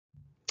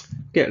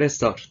Okay, let's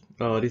start.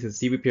 This is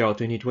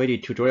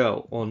CVPR2020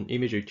 tutorial on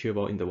image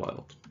retrieval in the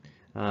wild.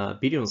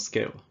 Billion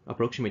scale,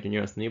 approximate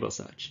nearest neighbor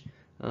search.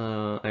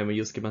 I'm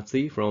Yusuke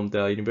Matsui from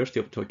the University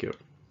of Tokyo.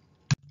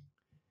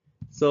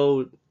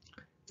 So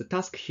the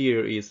task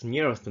here is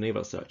nearest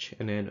neighbor search,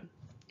 NN.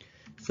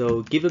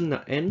 So given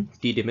n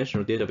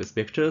d-dimensional database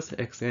vectors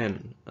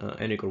xn,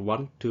 n equal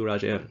 1 to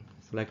large n,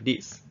 so like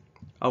this.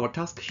 Our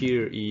task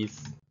here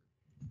is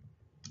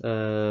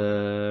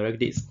like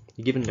this.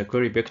 Given the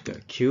query vector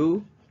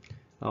q,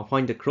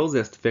 find the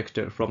closest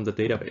vector from the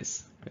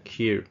database, like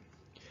here.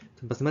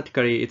 So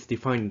mathematically, it's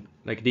defined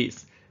like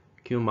this: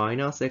 q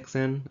minus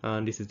xn,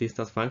 and this is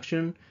distance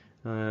function,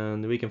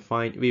 and we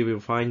will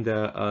find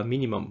the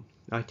minimum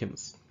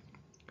items.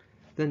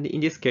 Then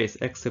in this case,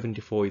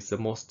 x74 is the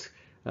most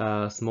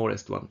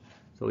smallest one,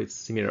 so it's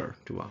similar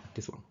to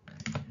this one.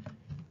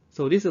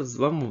 So this is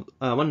one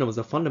of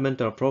the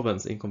fundamental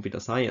problems in computer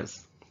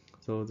science.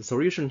 So the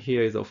solution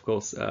here is, of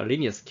course,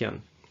 linear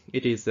scan.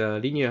 It is a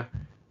linear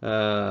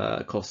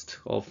cost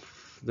of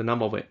the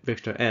number of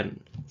vector n,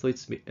 so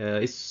it's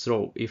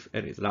slow if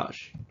n is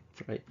large,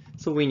 right?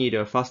 So we need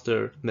a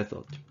faster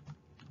method.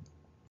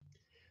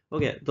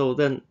 Okay, so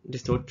then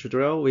this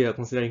tutorial we are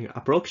considering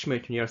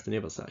approximate nearest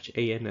neighbor search,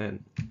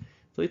 ANN.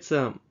 So it's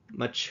a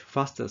much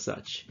faster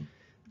search,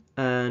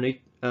 and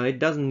it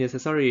doesn't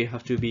necessarily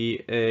have to be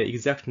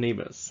exact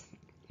neighbors.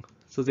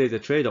 So there's a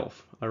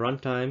trade-off: a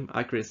runtime,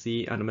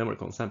 accuracy, and memory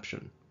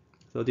consumption.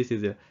 So this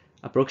is a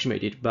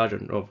approximated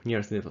version of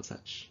nearest neighbor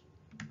search.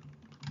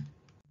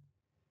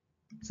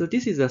 So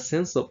this is a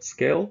sense of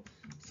scale.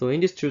 So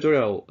in this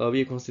tutorial,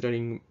 we are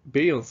considering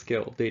billion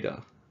scale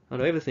data,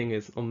 and everything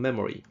is on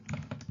memory.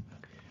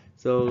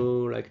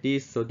 So like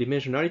this, so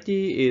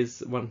dimensionality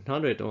is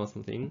 100 or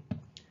something.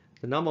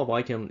 The number of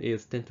items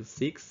is 10 to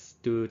 6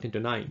 to 10 to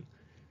 9.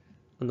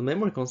 And the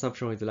memory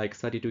consumption is like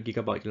 32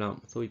 gigabyte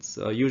RAM, so it's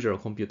a usual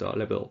computer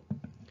level.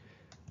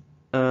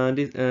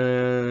 This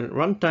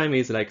runtime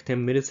is like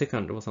 10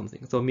 milliseconds or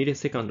something, so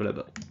millisecond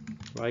level,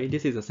 right?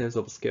 This is a sense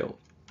of scale.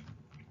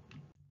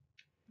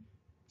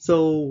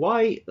 So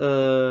why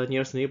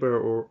nearest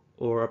neighbor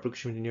or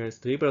approximate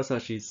nearest neighbor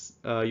search is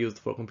used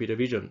for computer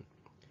vision?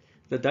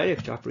 The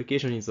direct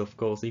application is, of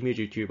course, image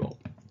retrieval.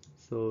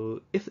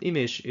 So if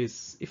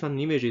an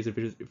image is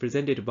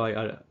represented by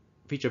a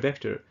feature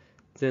vector,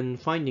 then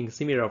finding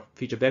similar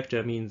feature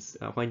vector means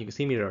finding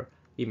similar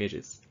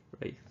images,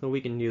 right? So we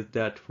can use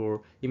that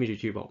for image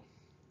retrieval.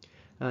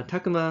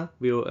 Takuma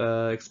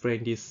will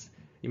explain this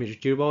image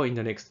retrieval in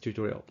the next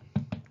tutorial.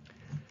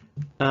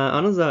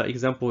 Another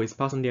example is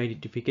person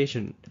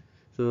identification.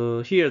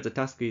 So here the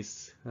task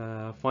is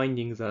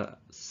finding the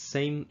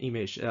same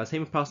image,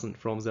 same person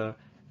from the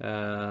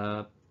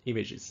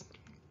images.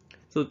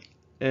 So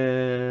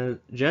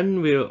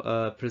Jen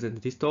will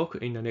present this talk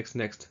in the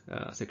next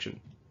section.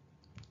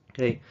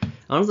 Okay.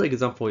 Another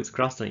example is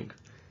clustering.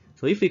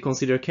 So if we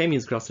consider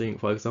k-means clustering,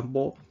 for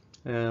example,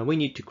 we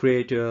need to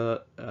create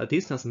a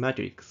distance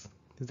matrix.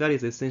 That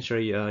is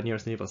essentially a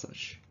nearest neighbor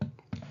search.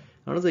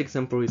 Another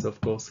example is, of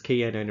course,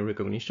 KNN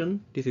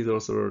recognition. This is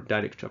also a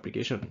direct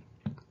application.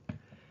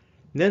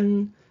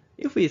 Then,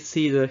 if we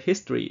see the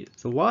history,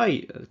 so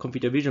why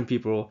computer vision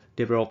people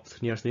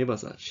developed nearest neighbor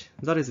search?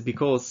 That is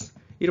because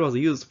it was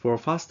used for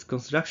fast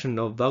construction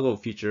of Bagel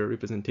feature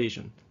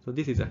representation. So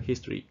this is a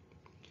history.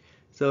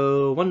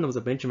 So one of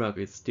the benchmark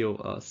is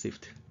still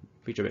SIFT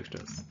feature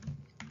vectors.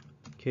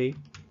 Okay.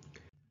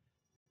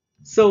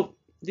 So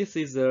this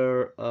is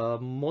the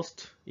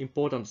most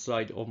important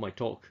slide of my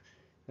talk.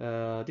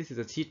 This is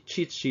a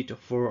cheat sheet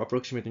for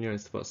approximate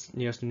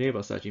nearest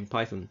neighbor search in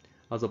Python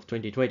as of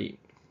 2020.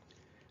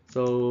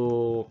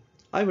 So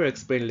I will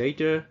explain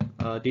later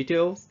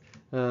details,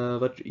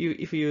 but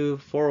if you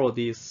follow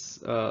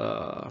these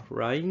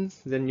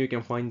lines, then you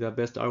can find the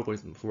best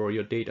algorithm for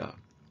your data.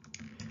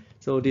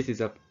 So this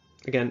is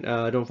again,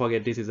 don't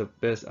forget, this is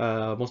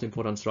the most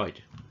important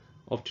slide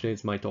of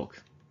today's my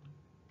talk.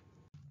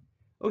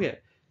 Okay,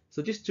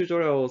 so this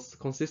tutorial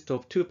consists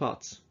of two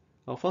parts.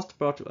 First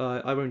part,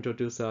 I will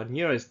introduce a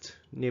nearest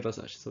neighbor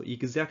search, so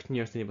exact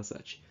nearest neighbor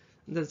search.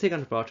 And the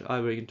second part, I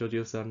will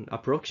introduce an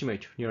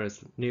approximate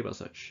nearest neighbor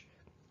search.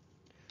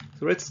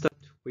 So let's start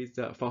with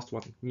the first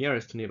one,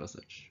 nearest neighbor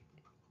search.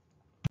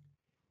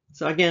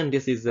 So again,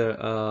 this is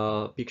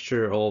a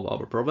picture of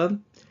our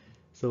problem.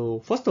 So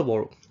first of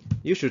all,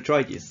 you should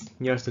try this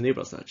nearest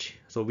neighbor search,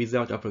 so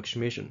without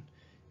approximation,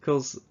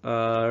 because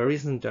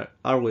recent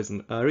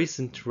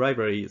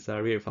libraries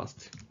are really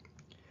fast.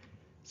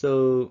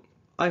 So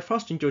I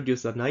first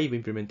introduce a naive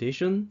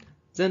implementation,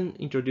 then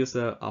introduce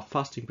a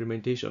fast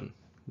implementation.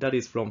 That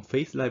is from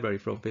Face library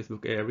from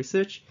Facebook AI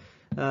Research.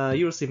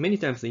 You'll see many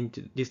times in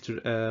this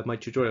my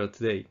tutorial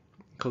today,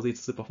 because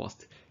it's super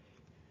fast.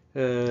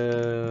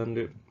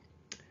 And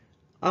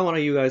I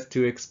want you guys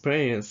to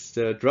experience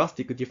the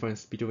drastic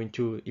difference between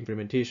two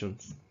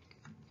implementations.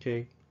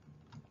 Okay.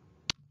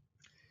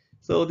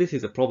 So this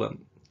is a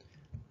problem.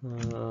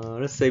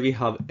 Let's say we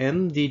have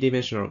m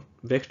d-dimensional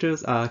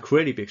vectors,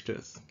 query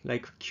vectors,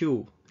 like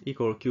q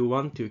equal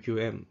q1 to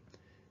qm.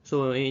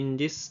 So in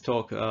this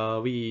talk,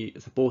 we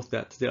suppose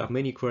that there are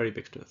many query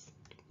vectors,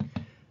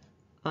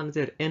 and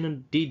there are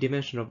n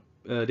d-dimensional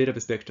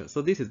database vectors.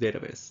 So this is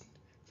database.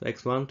 So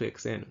x1 to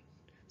xn.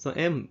 So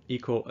m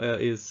equal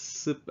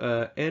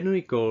n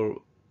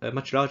equal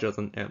much larger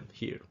than m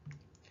here.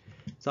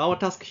 So our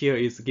task here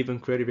is given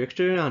query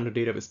vector and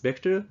database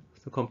vector,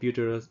 so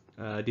computer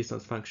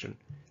distance function.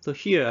 So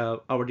here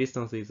our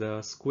distance is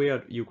a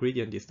squared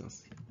Euclidean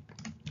distance,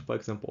 for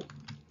example.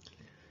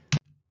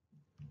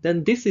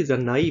 Then this is a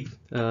naive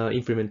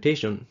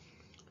implementation.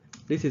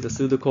 This is a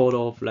pseudocode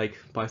of like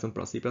Python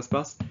plus C++.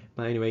 But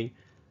anyway,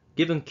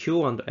 given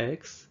q and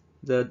x,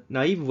 the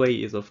naive way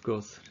is of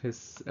course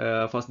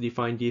first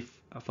define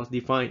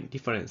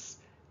difference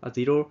at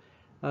 0,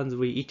 and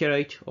we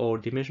iterate or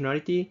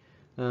dimensionality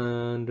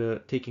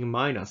and taking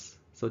minus,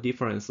 so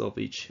difference of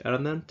each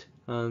element,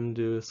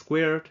 and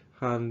squared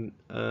and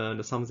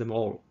sum them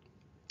all.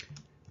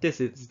 This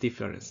is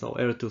difference, so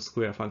L2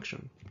 square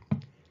function.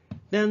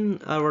 Then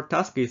our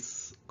task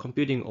is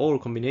computing all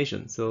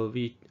combinations, so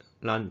we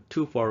run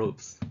 2 for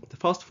loops. The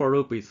first for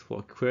loop is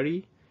for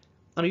query,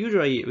 and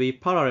usually we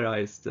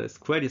parallelize the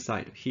query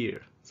side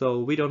here, so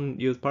we don't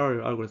use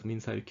parallel algorithm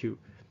inside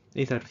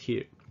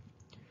here.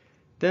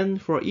 Then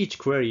for each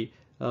query,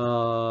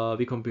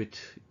 we compute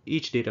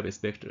each database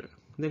vector,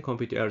 then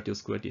compute L2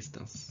 square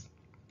distance.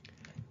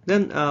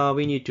 Then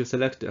we need to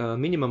select a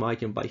minimum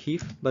item by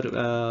heap, but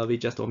we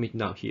just omit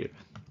now here.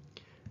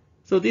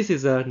 So this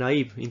is a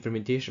naive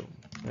implementation,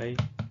 right?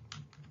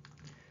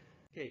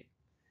 Okay.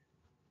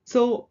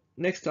 So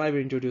next I will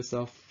introduce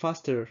a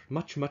faster,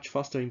 much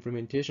faster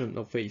implementation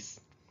of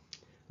phase.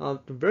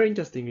 Very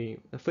interestingly,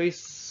 a phase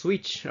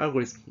switch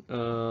algorithm, 2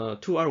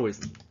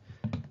 algorithms.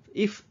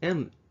 If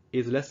m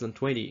is less than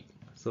 20,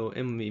 so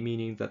m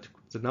meaning that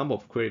the number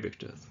of query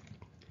vectors.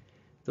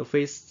 So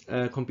phase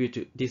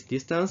compute this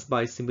distance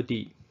by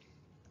simd.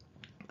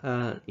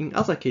 In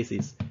other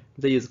cases,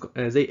 they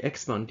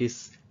expand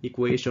this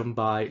equation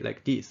by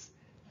like this,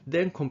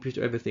 then compute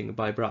everything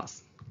by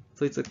plus.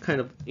 So it's a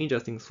kind of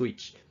interesting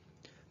switch.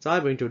 So I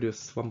will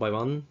introduce one by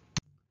one.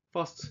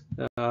 First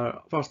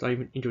I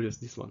will introduce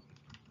this one.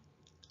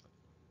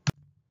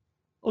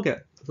 Okay,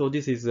 so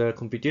this is a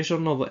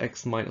computation of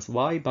x minus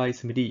y by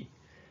simd.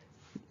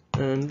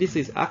 And this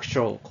is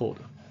actual code,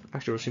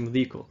 actual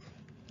simd code.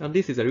 And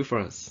this is a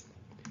reference.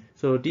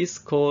 So this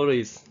code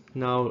is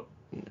now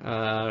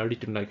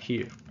written like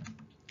here.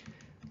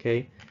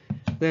 Okay.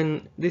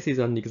 Then this is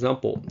an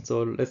example.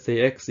 So let's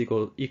say x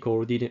equal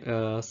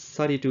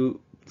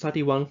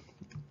 31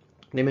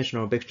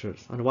 dimensional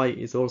vectors, and y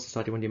is also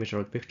 31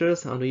 dimensional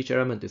vectors, and each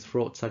element is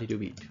float 32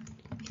 bit.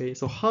 Okay.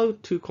 So how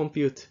to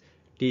compute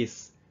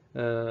this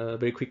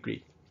very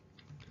quickly?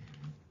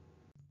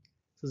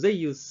 So they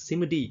use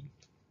simd.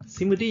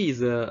 Simd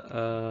is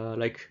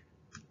like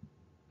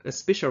a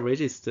special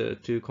register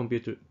to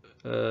compute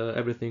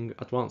everything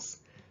at once.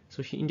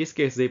 So in this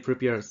case, they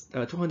prepare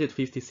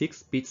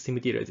 256-bit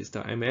SIMD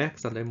register,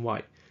 MX and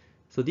MY.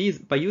 So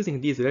by using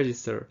these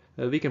register,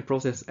 we can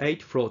process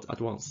 8 floats at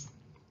once.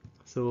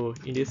 So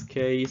in this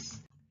case,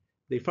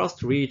 they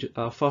first read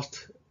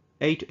first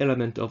 8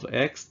 element of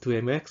X to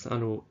MX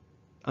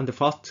and the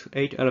first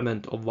 8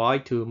 element of Y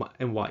to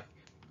MY.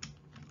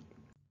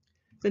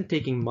 Then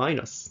taking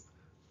minus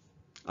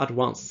at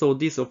once. So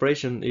this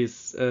operation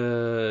is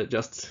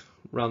just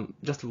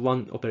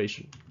one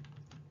operation.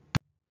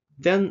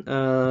 Then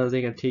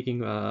they are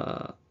taking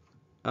a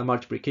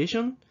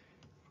multiplication.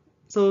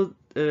 So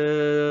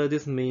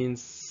this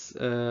means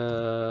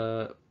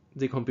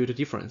they compute a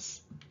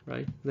difference,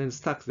 right? Then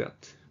stack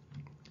that.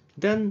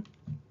 Then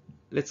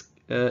let's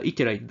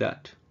iterate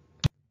that.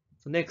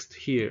 So next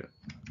here,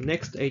 the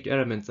next 8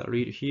 elements are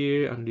read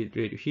here and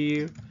read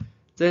here.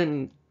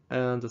 Then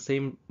the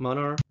same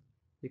manner,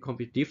 they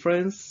compute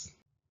difference.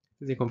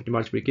 They compute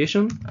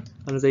multiplication,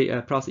 and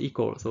they plus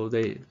equal, so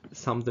they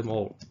sum them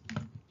all.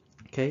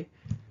 Okay,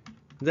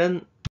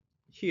 then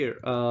here,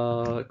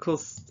 so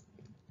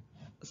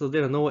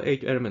there are no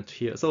 8 elements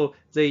here, so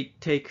they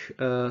take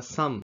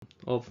sum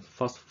of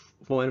first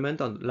 4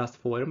 elements and last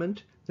 4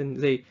 elements, then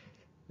they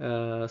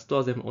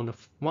store them on a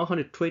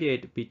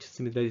 128-bit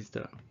SIMD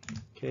register.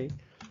 Okay,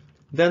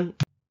 then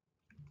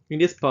in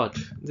this part,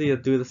 they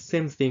do the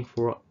same thing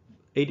for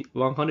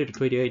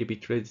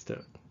 128-bit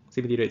register,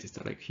 SIMD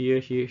register, like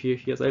here,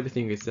 so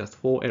everything is just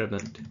 4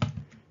 elements.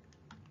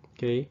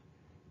 Okay.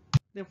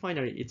 Then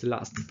finally it's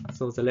last.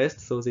 So the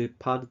rest, so they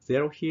pad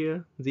 0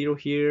 here, 0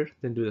 here,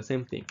 then do the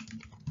same thing.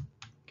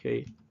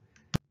 Okay.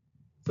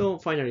 So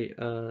finally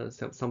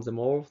sum them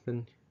all,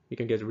 then we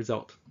can get the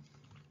result.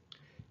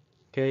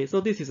 Okay, so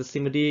this is a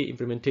SIMD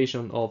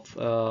implementation of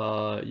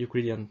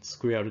Euclidean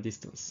square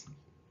distance.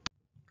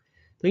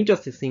 The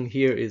interesting thing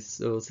here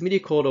is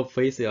SIMD code of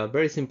phase are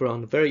very simple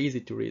and very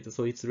easy to read.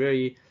 So it's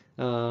really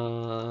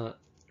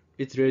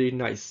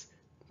nice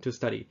to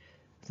study.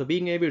 So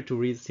being able to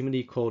read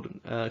SIMD code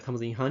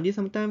comes in handy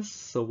sometimes,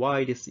 so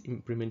why this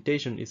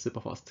implementation is super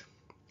fast.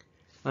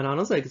 And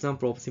another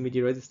example of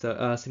SIMD register,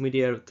 SIMD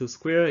L2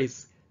 square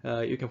is,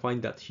 you can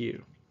find that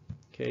here.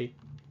 Okay.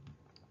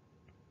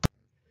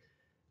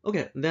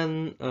 Okay,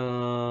 then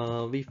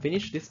we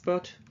finish this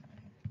part.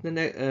 Then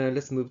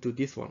let's move to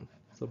this one.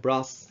 So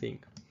brass thing.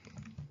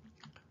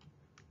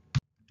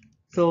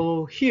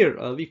 So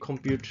here we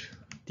compute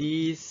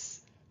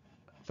this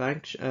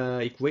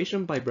function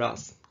equation by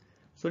brass.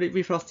 So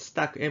we first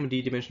stack m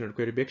d-dimensional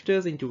query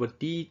vectors into a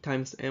d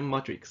times m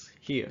matrix.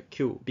 Here,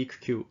 Q, big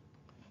Q.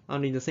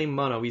 And in the same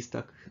manner, we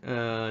stack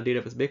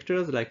database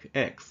vectors like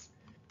X,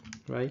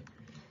 right?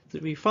 So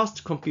we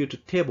first compute a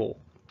table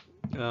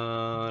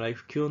like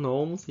Q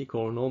norms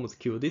equal norms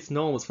Q. This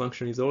norms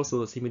function is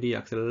also similarly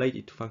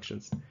accelerated to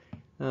functions,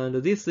 and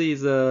this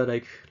is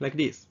like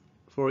this.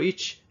 For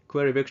each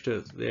query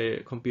vectors,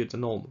 they compute the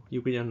norm,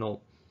 Euclidean norm,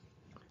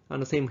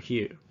 and the same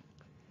here.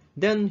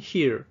 Then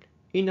here,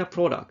 inner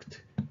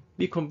product,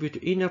 we compute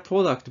inner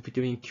product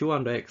between Q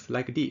and X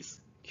like this,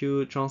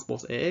 Q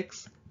transpose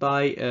AX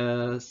by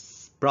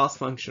brass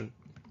function.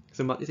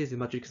 So this is a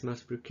matrix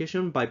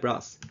multiplication by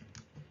brass.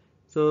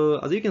 So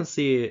as you can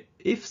see,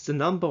 if the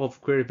number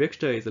of query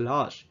vector is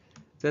large,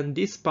 then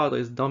this part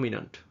is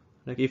dominant,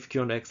 like if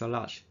Q and X are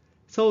large.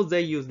 So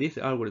they use this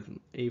algorithm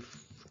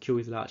if Q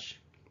is large.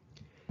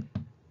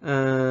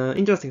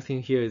 Interesting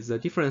thing here is the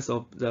difference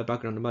of the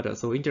background matter.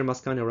 So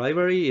inter-Mascanian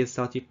rivalry is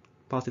 30%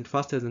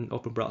 faster than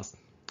OpenBRAS.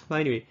 But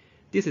anyway,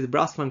 this is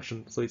brass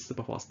function, so it's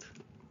super fast.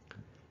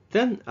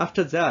 Then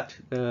after that,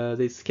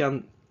 they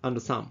scan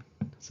and sum.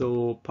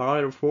 So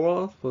parallel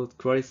for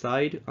query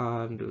side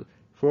and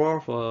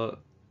for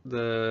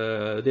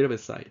the database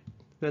side.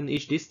 Then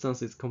each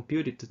distance is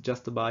computed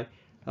just by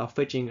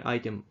fetching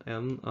item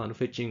m and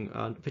fetching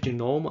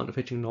norm and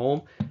fetching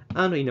norm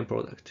and inner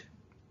product,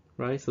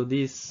 right? So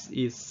this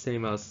is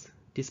same as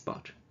this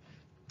part.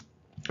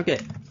 Okay,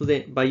 so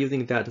then by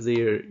using that, they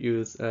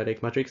use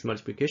like matrix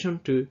multiplication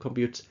to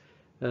compute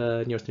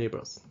nearest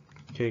neighbors.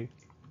 Okay.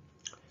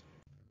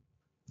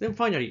 Then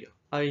finally,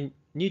 I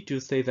need to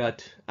say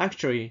that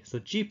actually, so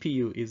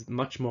GPU is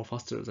much more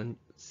faster than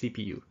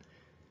CPU.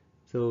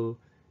 So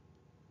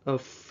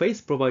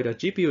Face provide a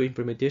GPU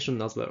implementation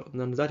as well,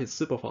 and that is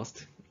super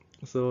fast.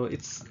 So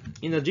it's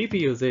in a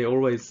GPU they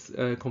always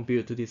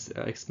compute to this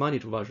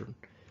expanded version.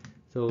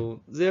 So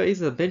there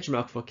is a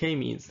benchmark for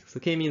k-means. So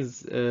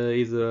k-means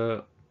is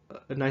a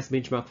nice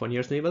benchmark for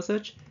nearest neighbor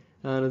search,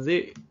 and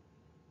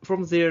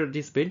from there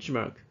this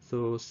benchmark.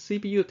 So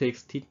CPU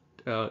takes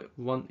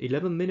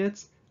 11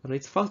 minutes, and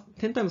it's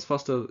 10 times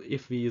faster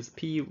if we use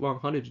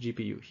P100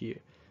 GPU here.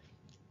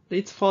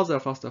 It's faster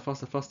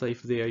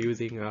if they are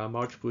using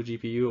multiple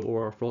GPU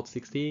or float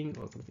 16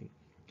 or something.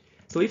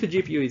 So if a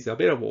GPU is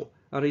available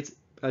and its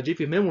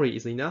GPU memory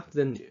is enough,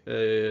 then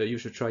you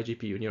should try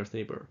GPU nearest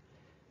neighbor.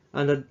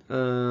 And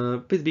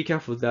please be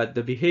careful that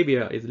the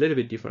behavior is a little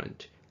bit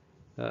different.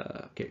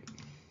 Okay.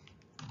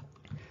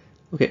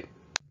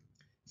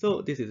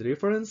 So this is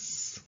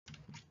reference.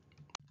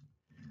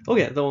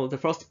 Okay, though the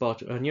first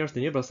part, nearest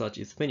neighbor search,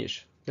 is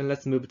finished. Then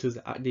let's move to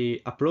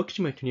the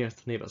approximate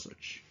nearest neighbor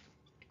search.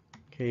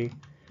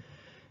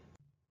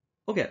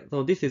 Okay,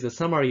 so this is a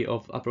summary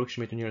of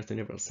approximate nearest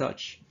neighbor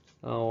search.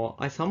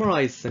 I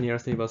summarize the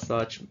nearest neighbor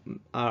search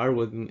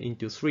algorithm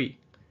into 3.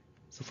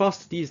 So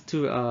first, these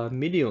two are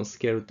million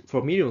scale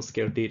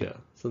data.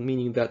 So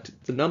meaning that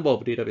the number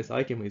of database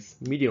items is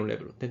million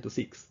level, 10 to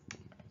 6.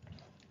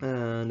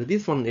 And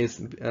this one is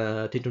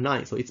 10 to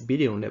 9, so it's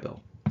billion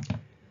level.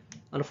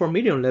 And for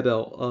million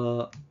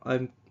level,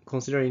 I'm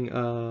considering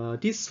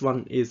this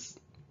one is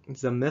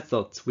the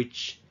methods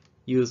which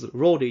use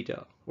raw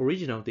data,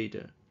 original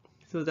data.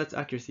 So that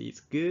accuracy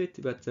is good,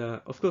 but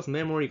of course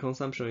memory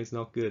consumption is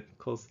not good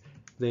because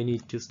they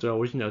need to store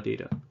original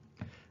data.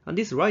 And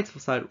this right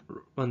side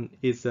one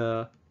is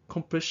a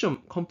compression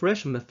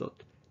method.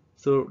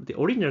 So the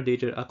original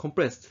data are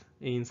compressed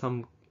in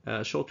some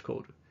short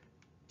code.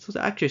 So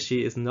the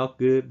accuracy is not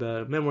good,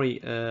 but memory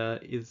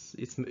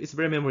it's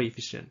very memory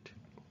efficient.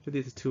 So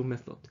this is two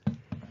methods.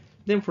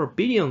 Then for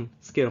billion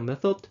scale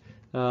method,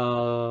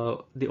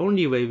 the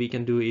only way we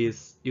can do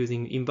is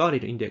using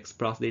inverted index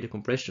plus data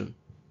compression.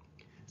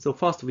 So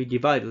first we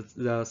divide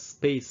the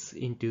space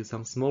into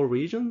some small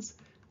regions,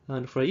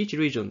 and for each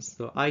region,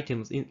 so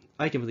items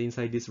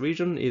inside this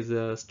region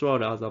is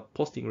stored as a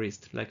posting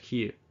list, like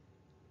here,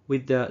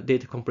 with the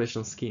data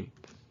compression scheme.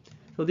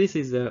 So this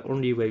is the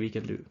only way we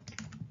can do.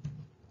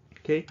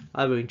 Okay,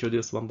 I will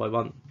introduce one by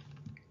one.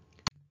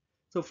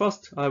 So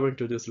first, I will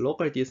introduce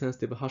locality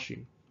sensitive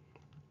hashing.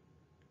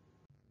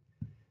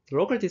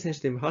 Locality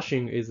sensitive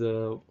hashing is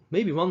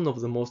maybe one of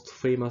the most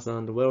famous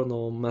and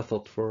well-known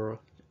method for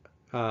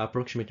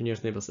approximate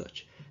nearest neighbor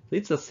search. So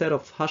it's a set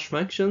of hash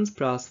functions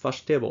plus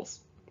hash tables.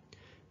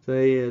 So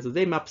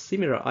they map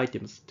similar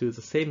items to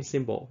the same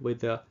symbol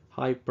with a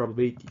high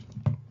probability.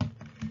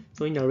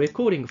 So in a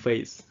recording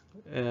phase,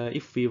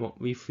 if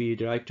we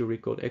like to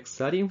record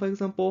X13, for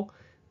example,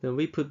 then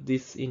we put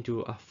this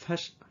into a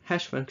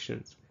hash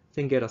functions,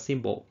 then get a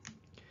symbol.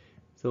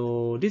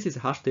 So this is a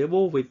hash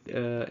table with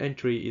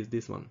entry is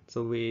this one.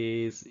 So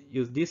we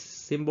use this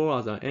symbol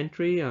as an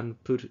entry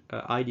and put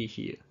ID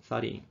here,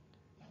 13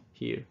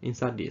 here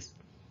inside this.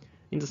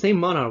 In the same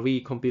manner, we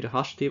compute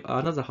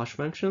another hash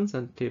functions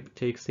and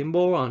take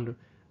symbol and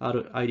add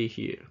ID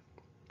here.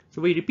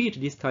 So we repeat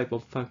this type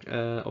of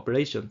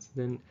operations,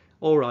 then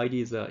all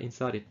IDs are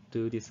inserted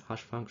to these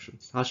hash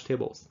functions, hash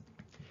tables.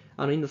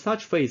 And in the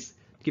search phase,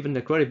 given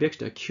the query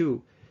vector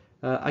Q,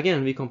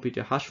 again we compute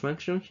a hash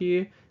function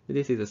here.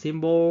 This is a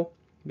symbol.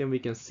 Then we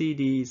can see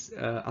these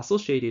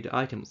associated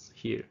items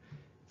here.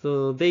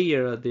 So they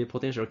are the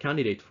potential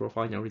candidate for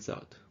final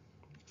result.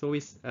 So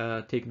we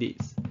take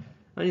these.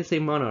 And in the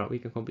same manner, we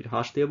can compute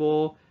hash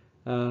table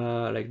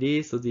like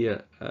this. So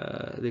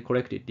they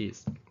collected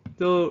this.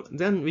 So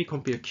then we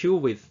compare Q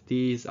with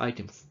these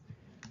items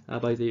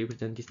by the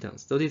equivalent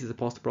distance. So this is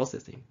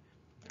post-processing.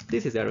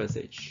 This is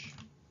LSH.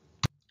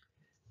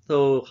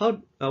 So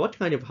what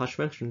kind of hash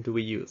function do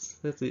we use?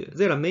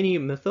 There are many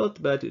methods,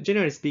 but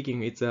generally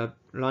speaking, it's a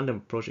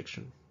random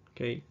projection.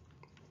 Okay.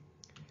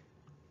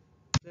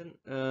 Then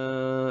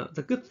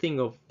the good thing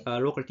of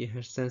locality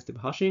sensitive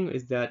hashing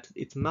is that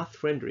it's math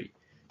friendly.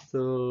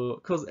 So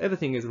because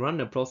everything is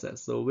random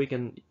process, so we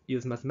can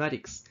use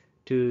mathematics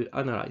to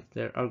analyze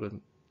their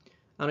algorithm,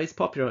 and it's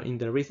popular in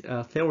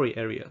the theory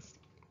areas.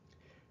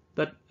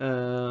 But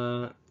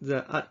the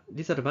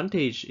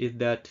disadvantage is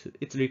that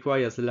it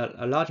requires a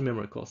large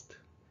memory cost,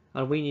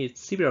 and we need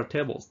several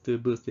tables to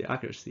boost the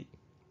accuracy,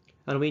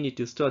 and we need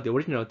to store the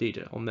original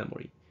data on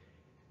memory.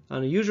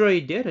 And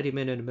usually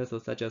data-dependent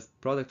methods such as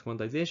product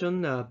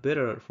quantization are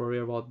better for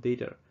real-world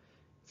data.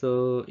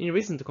 So in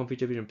recent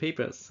computer vision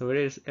papers,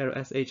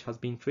 LSH has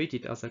been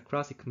treated as a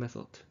classic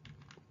method.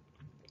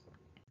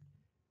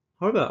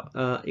 However,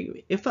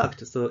 in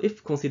fact, so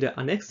if consider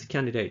a next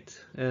candidate,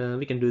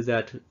 we can do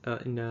that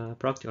in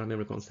practical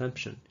memory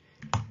consumption.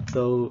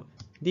 So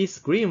this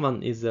green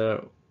one is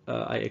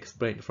I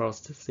explained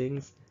first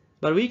things,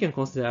 but we can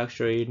consider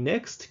actually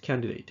next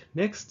candidate,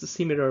 next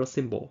similar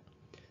symbol.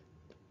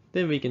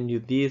 Then we can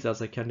use this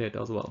as a candidate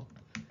as well.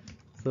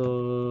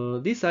 So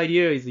this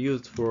idea is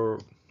used to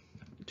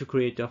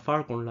create a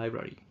Falcon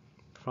library.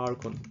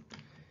 Falcon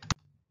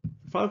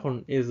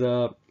is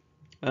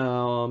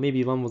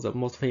maybe one of the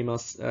most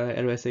famous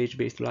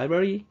LSH-based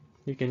library.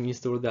 You can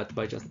install that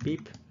by just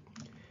pip.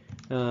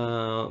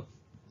 The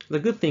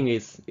good thing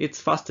is it's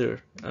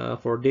faster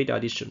for data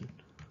addition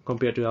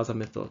compared to other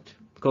method,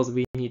 because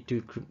we need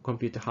to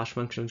compute the hash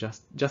function,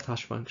 just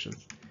hash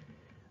functions.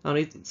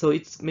 And so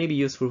it's maybe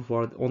useful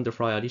for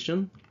on-the-fly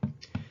addition.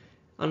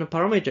 And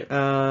parameter,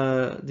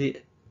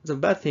 the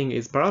bad thing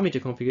is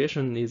parameter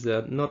configuration is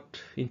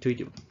not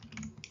intuitive.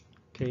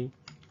 Okay.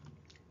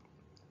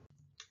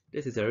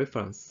 This is a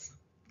reference.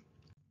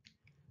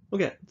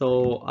 Okay,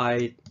 so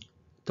I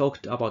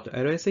talked about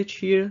LSH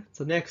here.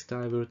 So next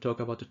I will talk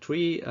about the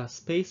tree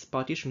space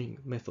partitioning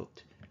method.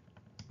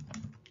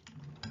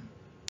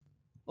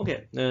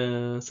 Okay,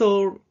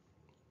 so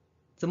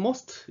the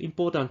most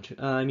important,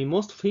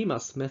 most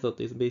famous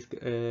method is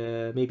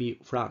basically maybe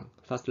FLAN,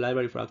 fast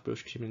library flag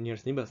projection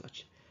nearest neighbor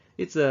search.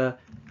 It's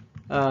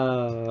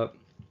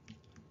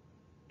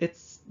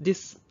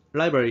this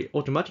library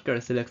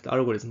automatically selects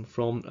algorithm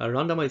from a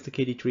randomized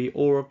KD tree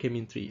or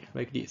k-mean tree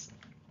like this.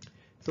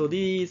 So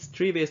these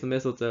tree-based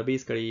methods are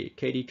basically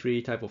KD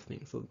tree type of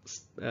thing. So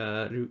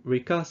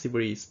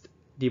recursively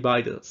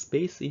divide the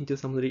space into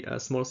some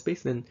small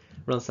space, then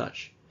run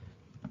search.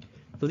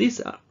 So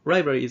this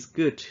library is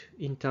good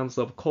in terms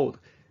of code.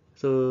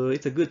 So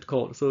it's a good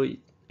code. So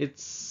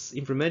it's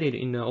implemented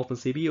in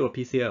OpenCV or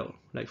PCL,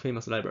 like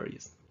famous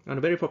libraries,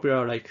 and very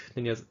popular like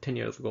 10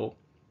 years ago.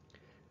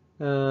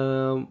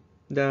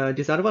 The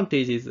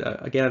disadvantage is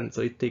again,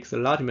 so it takes a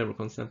large memory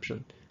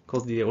consumption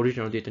because the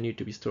original data need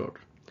to be stored,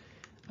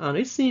 and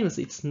it seems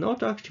it's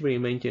not actively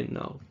maintained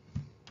now.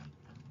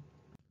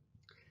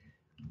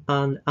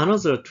 And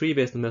another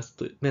tree-based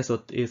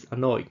method is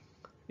annoy.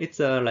 It's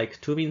like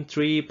 2-min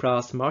tree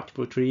plus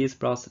multiple trees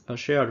plus a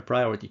shared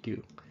priority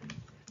queue.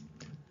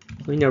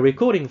 So in a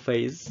recording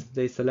phase,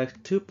 they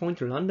select 2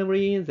 points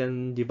randomly,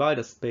 then divide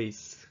a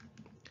space,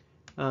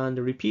 and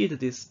repeat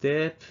this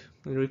step,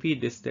 and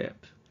repeat this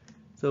step.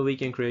 So we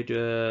can create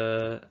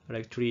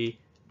like tree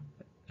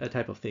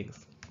type of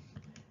things.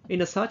 In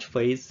the search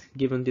phase,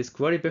 given this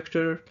query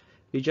vector,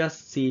 we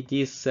just see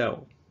this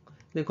cell,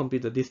 then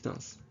compute the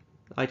distance,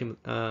 compute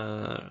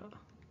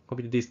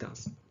the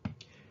distance.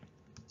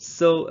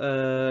 So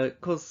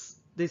because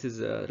this is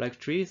like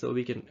tree, so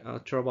we can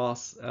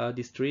traverse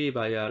this tree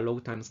by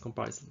log times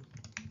comparison.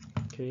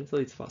 Okay, so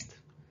it's fast.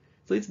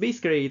 So it's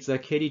basically a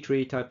KD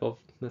tree type of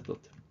method.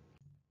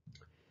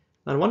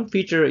 And one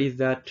feature is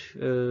that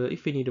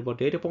if we need more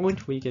data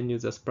point, we can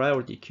use a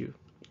priority queue.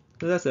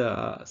 So that's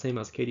the same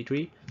as KD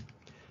tree.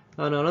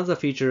 And another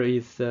feature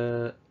is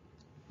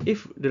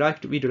if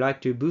we'd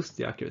like to boost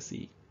the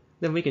accuracy,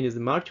 then we can use a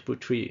multiple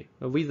tree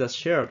with a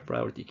shared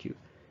priority queue.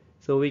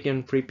 So we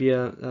can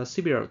prepare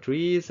several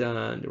trees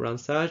and run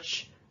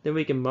search. Then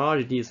we can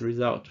merge these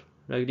results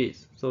like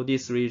this. So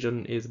this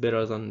region is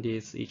better than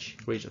this each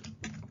region.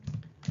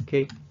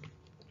 Okay.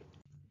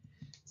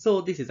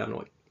 So this is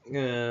annoy.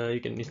 You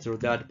can install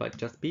that by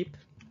just pip.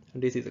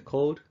 And this is the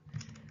code.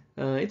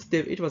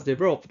 It was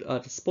developed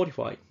at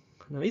Spotify.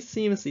 Now it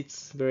seems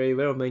it's very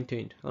well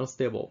maintained and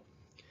stable.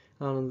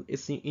 and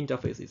its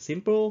interface is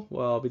simple,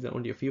 well, with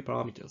only a few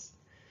parameters.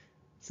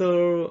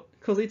 So,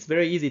 because it's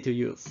very easy to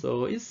use,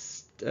 so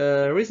it's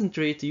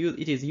recently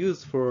it is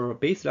used for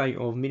baseline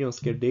of million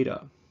scale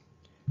data.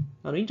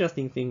 An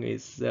interesting thing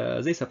is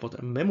they support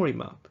a memory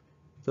map,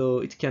 so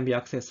it can be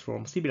accessed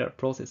from similar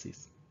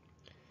processes.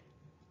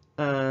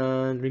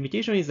 And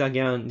limitation is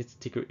again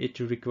it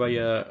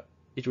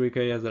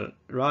requires a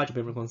large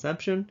memory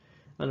consumption,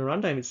 and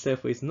runtime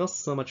itself is not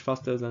so much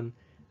faster than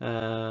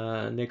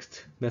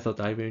next method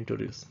I will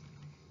introduce.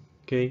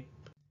 Okay.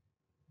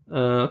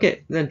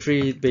 Okay, then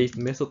tree-based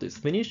method is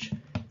finished.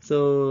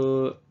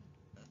 So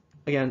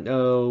again,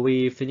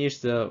 we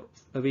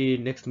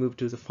next move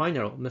to the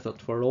final method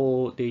for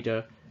raw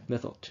data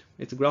method.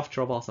 It's a graph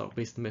traversal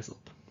based method.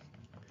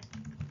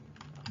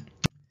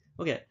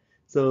 Okay,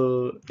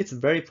 so it's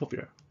very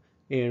popular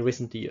in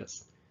recent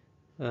years.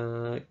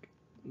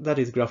 That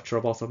is graph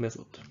traversal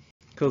method.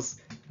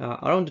 Because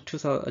around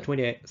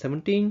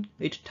 2017,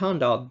 it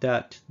turned out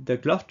that the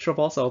graph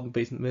traversal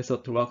based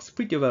method works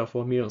pretty well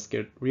for million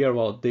scale real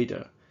world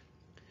data.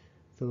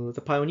 So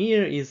the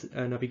pioneer is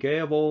a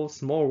navigable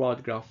small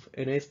world graph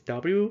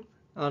NSW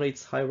and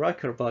its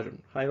hierarchical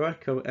version,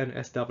 hierarchical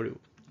NSW,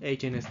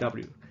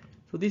 HNSW.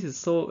 So this is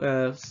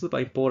so super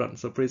important,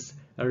 so please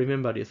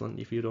remember this one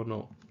if you don't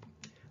know.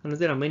 And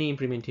there are many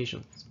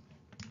implementations.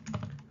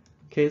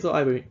 Okay, so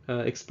I will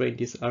explain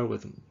this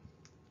algorithm.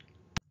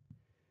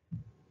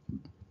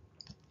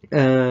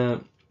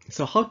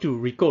 So how to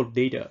record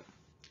data?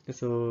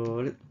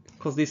 So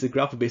because this is a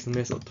graph-based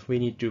method, we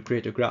need to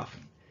create a graph.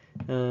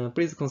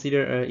 Please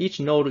consider each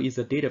node is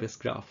a database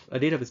graph, a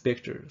database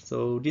vector.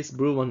 So this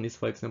blue one is,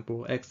 for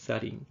example,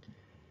 x13.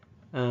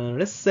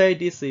 Let's say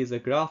this is a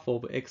graph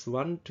of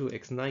x1 to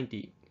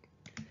x90.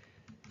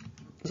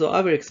 So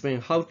I will explain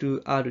how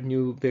to add a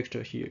new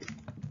vector here.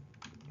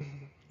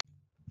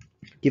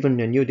 Given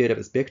a new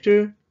database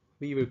vector,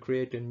 we will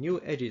create a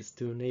new edges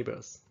to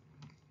neighbors,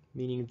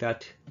 meaning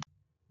that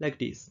like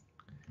this.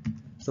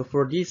 So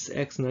for this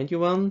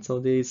x91, so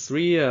these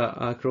three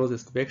are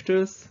closest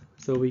vectors,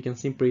 so we can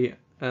simply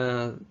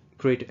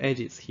create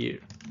edges here.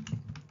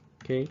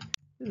 Okay,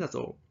 and that's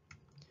all.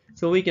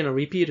 So we can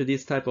repeat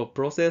this type of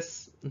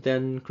process,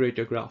 then create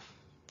a graph.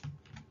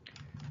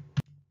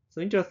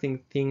 So interesting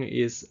thing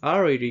is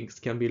array links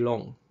can be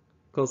long,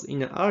 because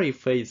in an array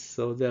phase,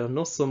 so there are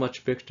not so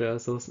much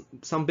vectors, so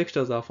some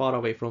vectors are far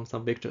away from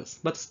some vectors,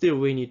 but still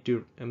we need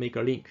to make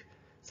a link.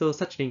 So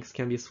such links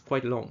can be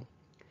quite long.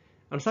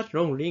 And such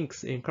long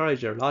links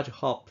encourage a large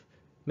hop,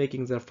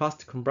 making the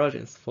fast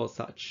convergence for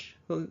such.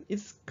 So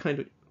it's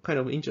kind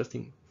of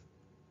interesting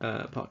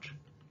part.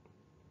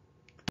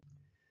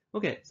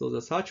 Okay, so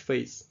the search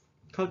phase.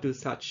 How to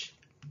search?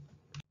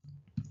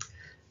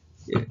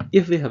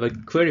 If we have a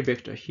query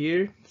vector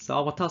here, so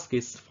our task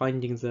is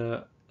finding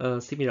the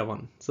similar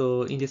one.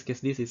 So in this case,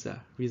 this is a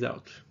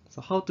result.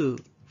 So how to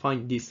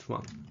find this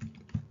one?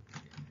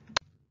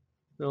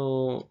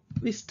 So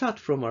we start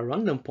from a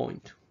random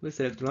point. We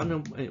select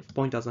random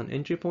point as an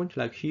entry point,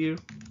 like here.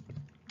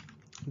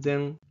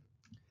 Then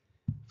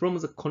from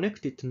the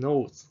connected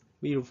nodes,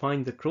 we will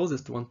find the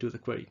closest one to the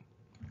query.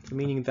 So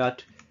meaning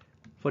that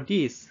for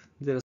this,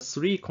 there are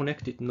three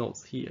connected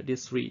nodes here,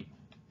 these three,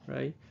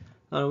 right?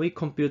 And we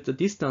compute the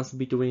distance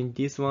between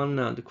this one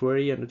and the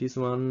query, and this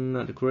one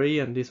and the query,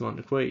 and this one and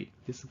the query.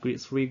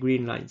 These three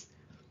green lines.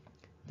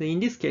 Then in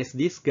this case,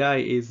 this guy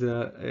is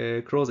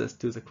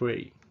closest to the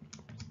query.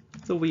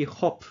 So we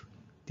hop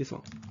this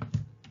one,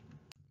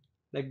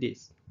 like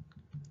this.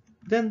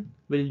 Then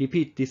we'll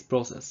repeat this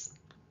process,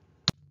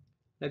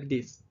 like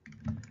this.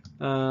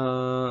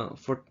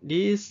 For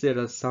this, there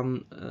are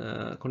some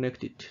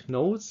connected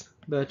nodes,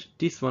 but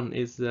this one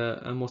is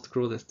most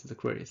closest to the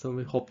query. So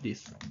we hop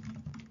this,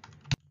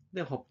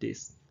 then hop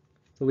this.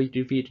 So we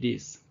repeat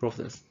this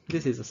process.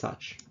 This is a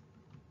search.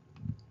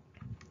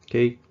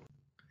 Okay.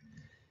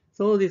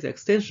 So this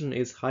extension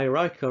is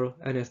hierarchical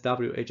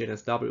NSW,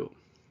 HNSW.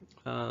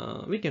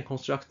 We can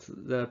construct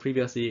the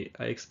previously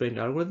explained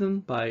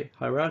algorithm by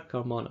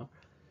hierarchical manner.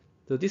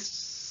 So this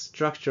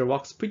structure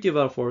works pretty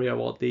well for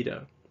real-world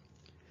data.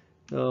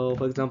 So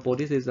for example,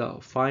 this is a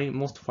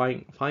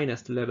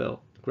finest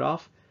level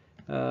graph,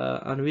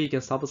 and we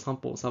can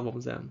subsample some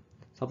of them,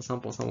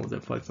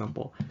 for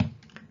example.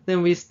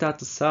 Then we start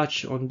to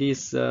search on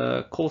this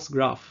coarse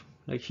graph,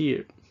 like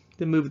here.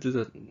 Then move to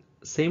the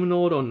same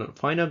node on the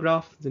final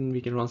graph. Then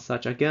we can run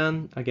search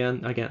again.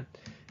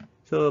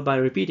 So by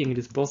repeating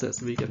this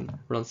process, we can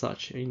run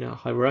search in a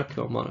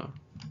hierarchical manner.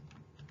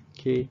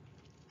 Okay.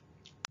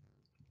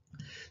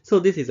 So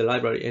this is a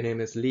library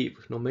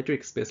NMSLib,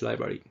 metric space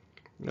library.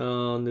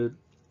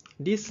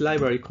 This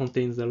library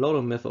contains a lot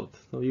of methods,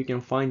 so you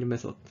can find the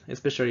method,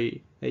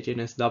 especially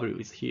HNSW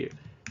is here.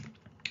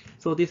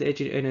 So this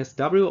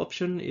HNSW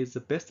option is the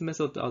best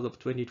method as of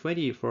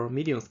 2020 for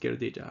medium scale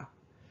data,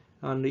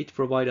 and it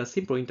provides a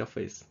simple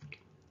interface.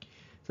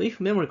 So if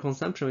memory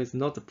consumption is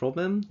not a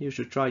problem, you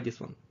should try this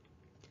one.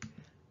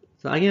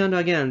 So again and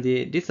again,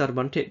 the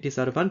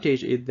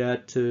disadvantage is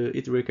that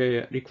it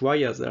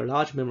requires a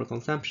large memory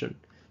consumption.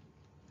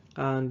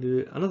 And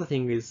another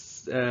thing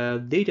is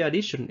data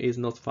addition is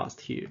not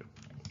fast here.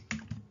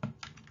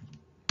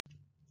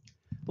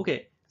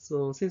 Okay,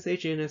 so since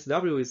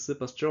HNSW is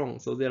super strong,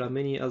 so there are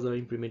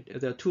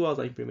two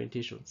other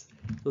implementations.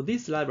 So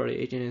this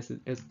library,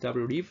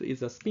 HNSW-Live,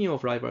 is a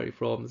spin-off library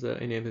from the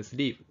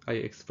NMS-Live I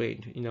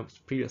explained in a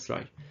previous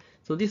slide.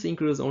 So this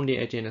includes only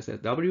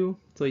HNSW,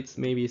 so it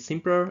may be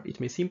simpler,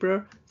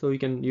 so you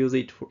can use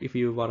it if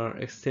you wanna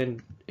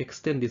extend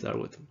this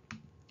algorithm.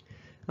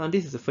 And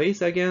this is a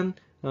face again.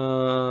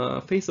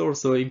 Face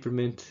also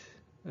implement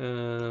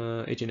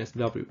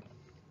HNSW.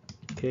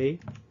 Okay.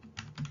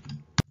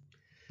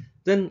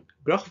 Then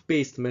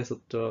graph-based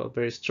methods are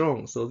very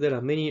strong, so there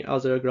are many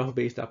other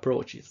graph-based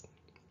approaches.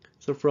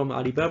 So from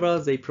Alibaba,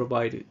 they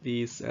provide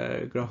this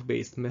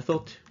graph-based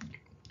method.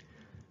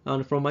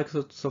 And from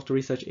Microsoft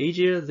Research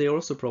Asia, they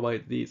also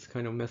provide this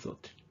kind of method.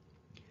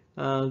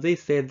 They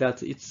said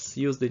that it's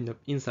used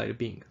inside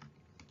Bing.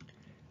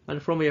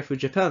 And from Yahoo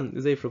Japan,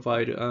 they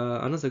provide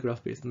another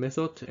graph-based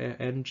method,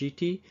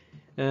 NGT,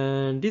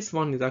 and this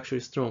one is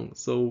actually strong.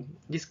 So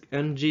this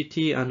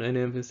NGT and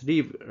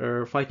NMS-Live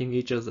are fighting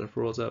each other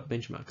for the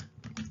benchmark.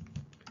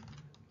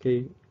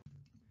 Okay,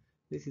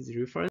 this is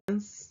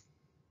reference.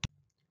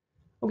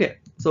 Okay,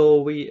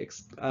 so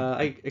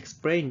I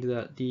explained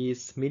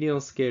this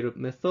million-scale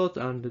method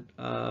and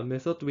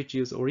method which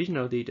use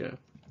original data.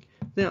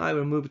 Then I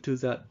will move to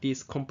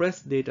this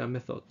compressed data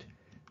method.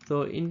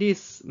 So in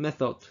this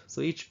method,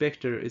 so each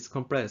vector is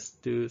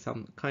compressed to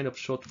some kind of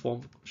short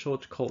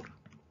code.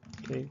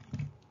 Okay,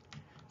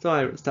 so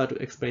I will start to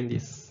explain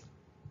this.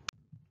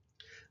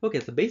 Okay,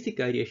 the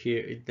basic idea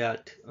here is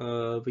that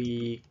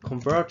we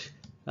convert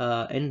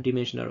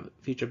n-dimensional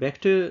feature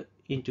vector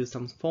into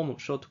some form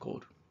of short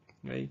code,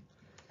 right?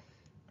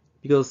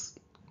 Because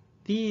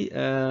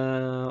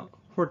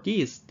for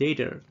these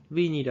data,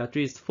 we need at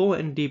least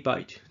 4 ND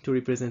byte to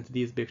represent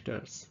these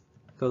vectors.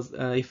 Because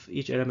if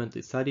each element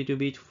is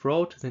 32-bit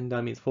float, then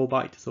that means 4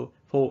 bytes. So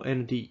 4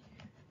 ND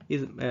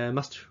is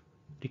must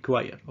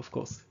require, of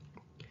course.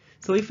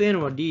 So if n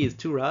or d is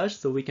too large,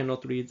 so we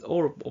cannot read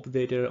all of the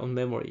data on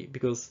memory.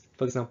 Because,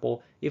 for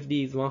example, if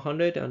d is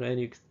 100 and n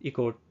is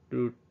equal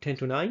to 10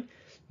 to 9,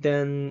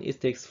 then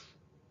it takes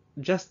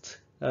just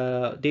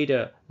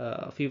data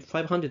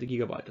 500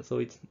 gigabytes.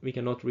 So we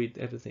cannot read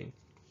everything.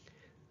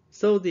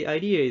 So the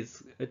idea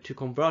is to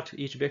convert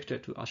each vector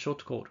to a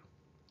short code.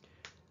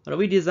 And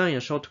we design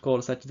a short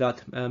code such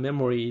that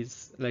memory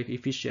is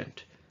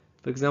efficient.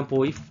 For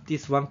example, if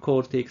this one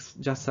code takes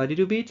just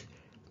 32-bit,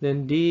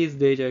 then these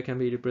data can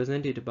be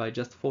represented by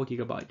just 4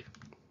 gigabytes.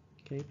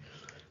 Okay.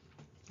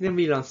 Then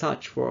we run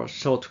search for a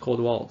short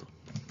code world.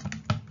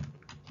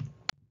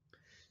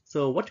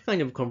 So what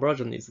kind of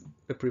conversion is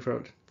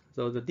preferred?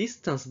 So the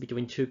distance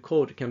between two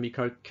codes can be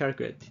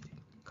computed.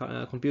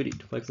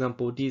 For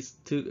example, these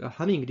two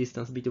Hamming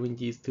distance between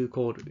these two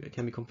codes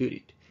can be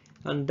computed,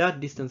 and that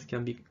distance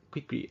can be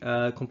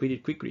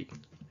computed quickly.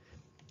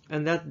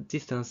 And that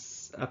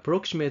distance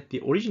approximates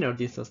the original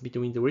distance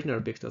between the original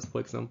vectors.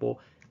 For example,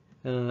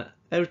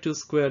 L2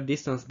 squared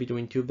distance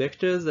between two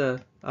vectors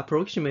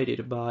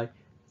approximated by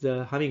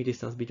the Hamming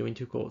distance between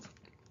two codes.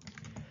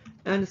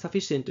 And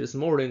sufficient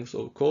small length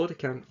of code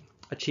can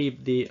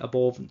achieve the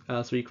above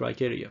 3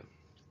 criteria.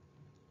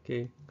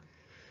 Okay,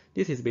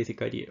 this is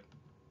basic idea.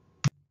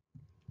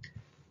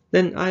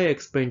 Then I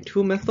explain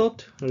two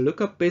methods, a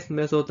lookup-based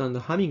method and a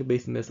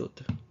Hamming-based method.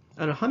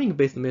 And a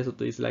Hamming-based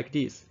method is like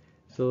this.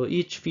 So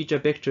each feature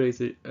vector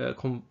is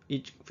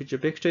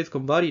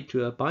converted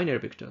to a binary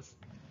vectors,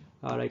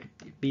 like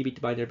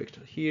b-bit binary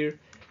vector here,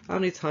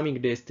 and its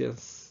Hamming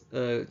distance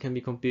can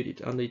be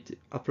computed, and it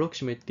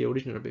approximates the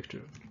original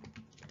vector.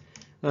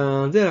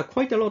 There are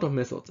quite a lot of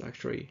methods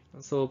actually,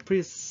 so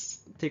please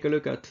take a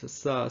look at the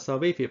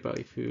survey paper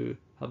if you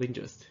have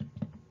interest.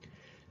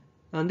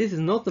 And this is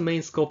not the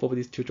main scope of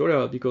this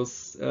tutorial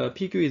because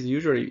PQ is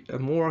usually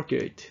more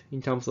accurate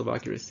in terms of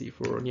accuracy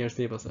for nearest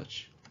neighbor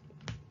search.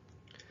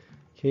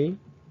 Okay.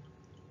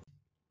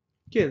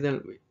 Okay,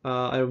 then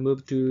I will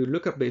move to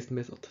lookup-based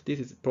method. This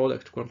is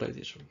product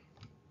quantization.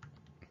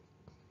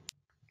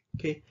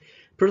 Okay,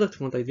 product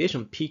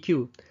quantization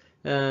 (PQ).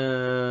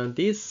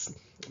 This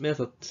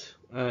method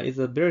is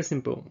very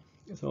simple.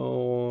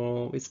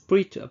 So we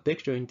split a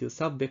vector into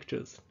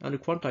sub-vectors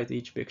and quantize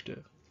each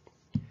vector.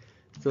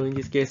 So in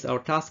this case, our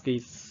task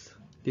is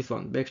this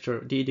one, vector,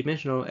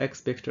 d-dimensional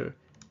x vector,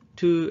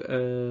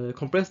 to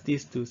compress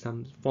this to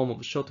some form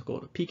of short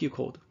code, PQ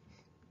code.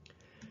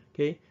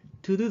 Okay,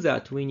 to do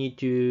that, we need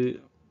to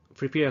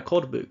prepare a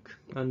code book,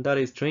 and that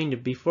is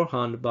trained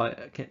beforehand by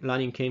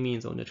running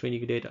k-means on the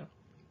training data.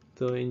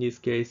 So in this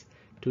case,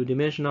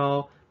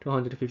 two-dimensional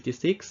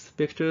 256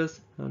 vectors,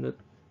 and the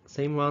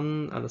same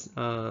one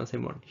and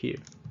same one here.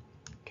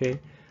 Okay,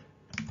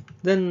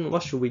 then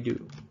what should we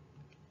do?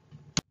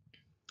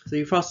 So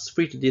you first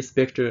split this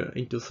vector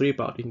into 3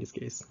 parts in this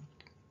case.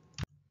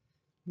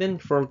 Then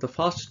for the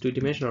first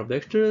two-dimensional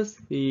vectors,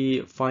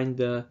 we find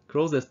the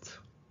closest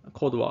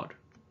code word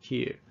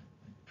here,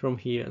 from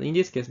here. In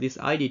this case, this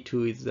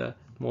ID2 is the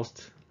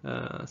most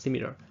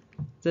similar.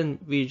 Then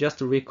we just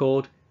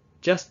record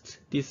just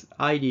this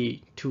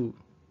ID 2.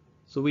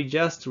 So we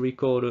just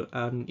record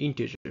an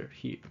integer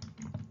here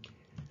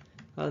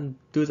and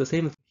do the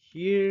same thing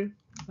here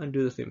and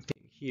do the same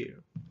thing here.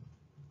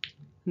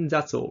 And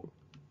that's all.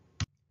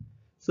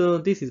 So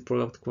this is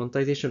product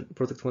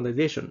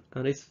quantization,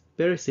 and it's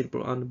very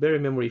simple and very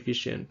memory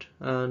efficient,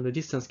 and the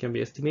distance can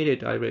be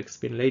estimated. I will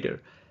explain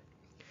later.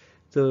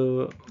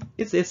 So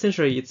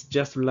it's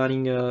just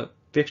running a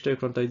vector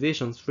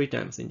quantization 3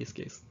 times in this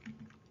case.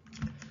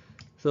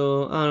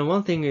 So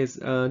one thing is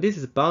this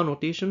is bar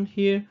notation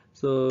here.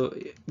 So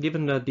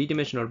given a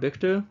d-dimensional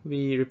vector,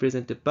 we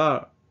represent the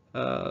bar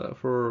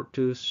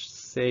to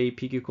say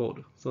PQ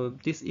code. So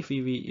this, if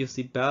you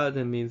see bar,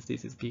 that means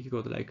this is PQ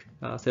code, like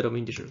a set of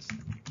integers.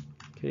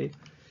 Okay.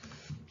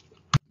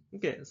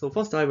 So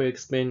first I will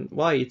explain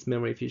why it's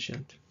memory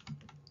efficient.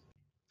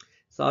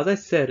 So as I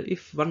said,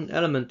 if one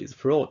element is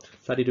float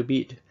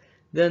 32-bit,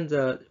 then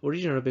the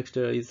original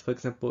vector is, for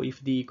example,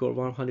 if d equals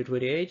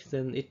 128,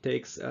 then it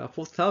takes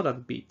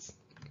 4000 bits.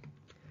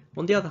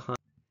 On the other hand,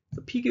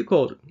 the PQ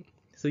code,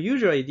 so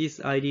usually this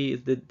ID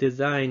is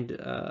designed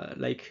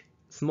like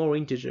small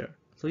integer.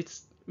 So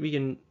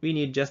we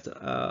need just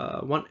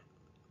one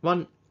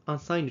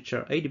unsigned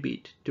char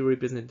 8-bit to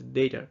represent the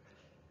data.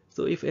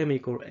 So if m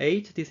equals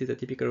 8, this is a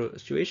typical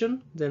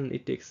situation, then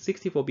it takes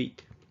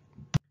 64-bit.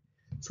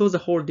 So the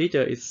whole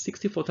data is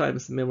 64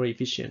 times memory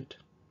efficient.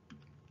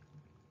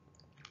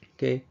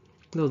 Okay,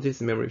 so this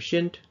is memory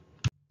efficient.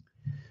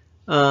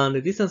 And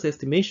the distance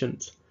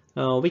estimations,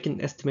 we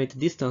can estimate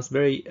distance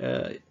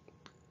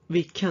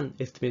we can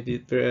estimate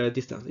the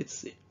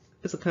distance.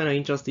 It's a kind of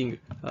interesting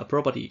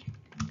property.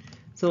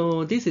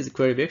 So this is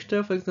query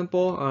vector, for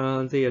example,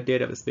 and they are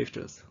database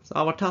vectors. So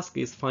our task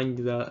is find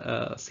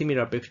the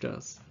similar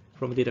vectors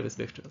from database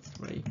vectors,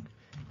 right?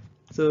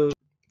 So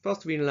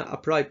first we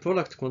apply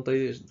product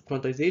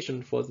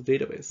quantization for the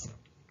database.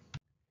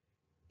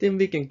 Then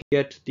we can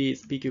get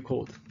this PQ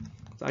code.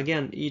 So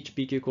again, each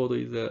PQ code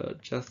is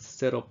just a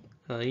set of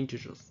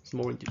integers,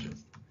 small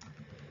integers.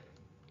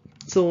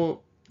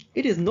 So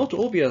it is not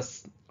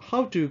obvious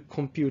how to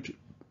compute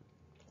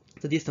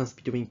the distance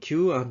between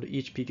Q and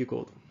each PQ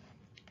code,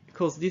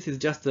 because this is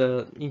just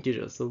an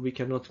integer, so we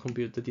cannot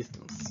compute the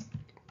distance.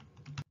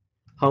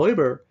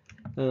 However,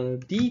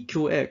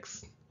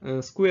 dqx,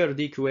 square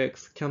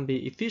dqx can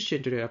be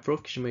efficiently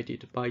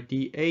approximated by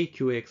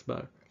daqx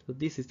bar. So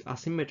this is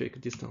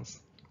asymmetric distance.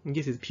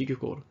 This is PQ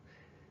code.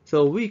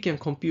 So we can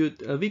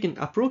compute, we can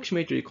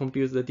approximately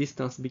compute the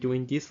distance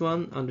between this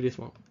one and this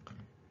one.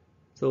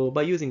 So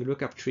by using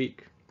lookup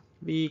trick,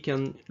 we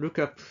can look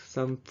up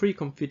some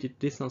pre-computed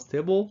distance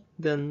table,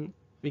 then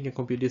we can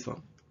compute this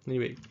one.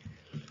 Anyway,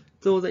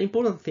 so the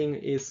important thing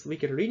is we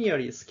can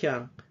linearly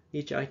scan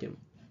each item.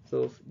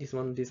 So this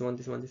one, this one,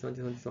 this one, this one,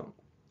 this one, this one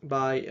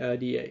by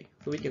DA.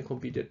 So we can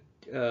compute it.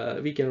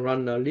 We can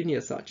run a linear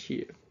search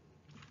here.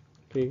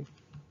 Okay.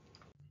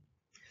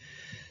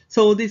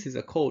 So this is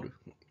a code.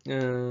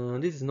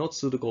 This is not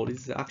pseudocode.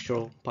 This is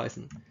actual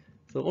Python.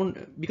 So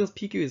because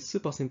PQ is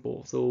super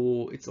simple,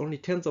 so it's only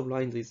tens of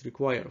lines is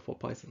required for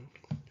Python.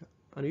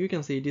 And you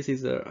can see this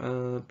is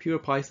a pure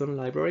Python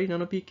library,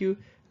 NanoPQ.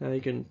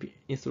 You can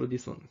install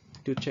this one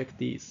to check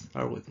these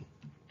algorithms.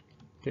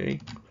 Okay.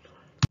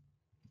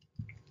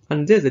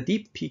 And there's a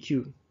deep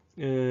PQ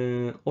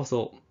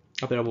also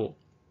available.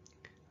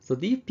 So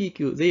deep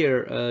PQ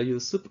there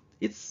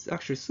it's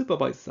actually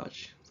supervised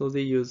search. So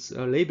they use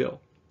a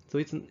label. So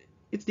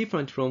it's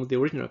different from the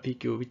original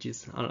PQ, which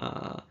is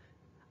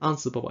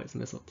unsupervised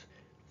method.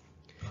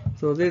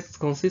 So this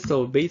consists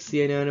of base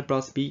CNN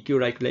plus PQ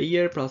like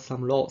layer plus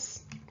some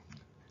loss.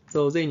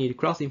 So they need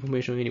class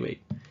information anyway.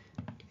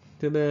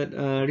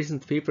 The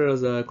recent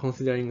papers are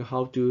considering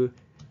how to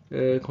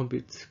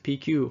compute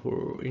PQ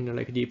for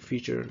like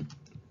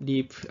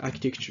deep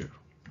architecture.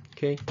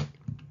 Okay.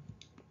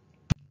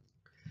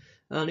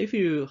 And if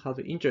you have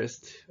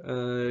interest,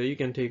 you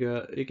can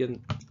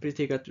please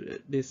take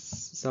this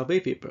survey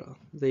paper.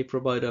 They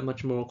provide a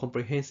much more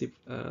comprehensive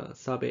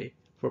survey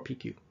for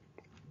PQ.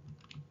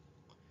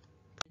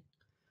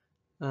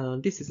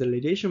 This is a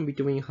relation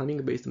between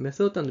hunting-based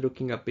method and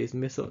looking-up-based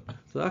method.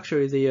 So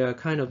actually, they are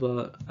kind of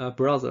a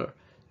brother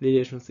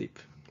relationship.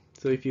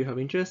 So if you have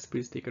interest,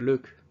 please take a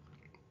look.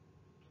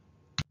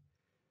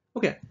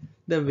 Okay,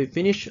 then we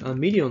finish a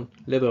million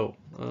level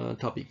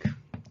topic.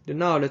 Then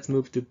now let's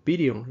move to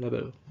billion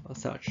level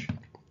search.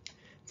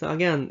 So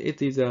again,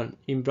 it is an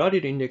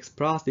inverted index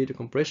plus data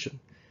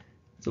compression.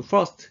 So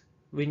first,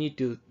 we need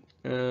to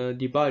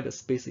divide the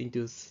space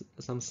into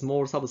some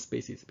small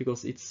subspaces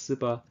because it's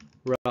super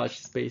large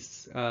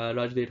space,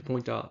 large data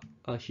point are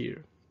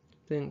here.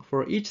 Then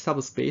for each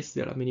subspace,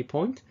 there are many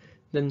points.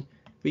 Then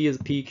we use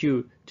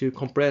PQ to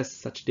compress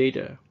such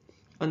data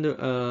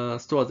and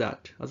store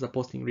that as a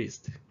posting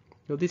list.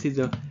 So this is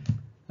a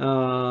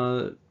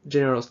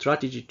general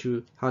strategy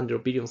to handle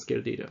billion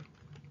scale data.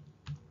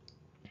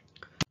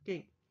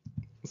 Okay,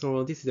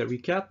 so this is a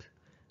recap.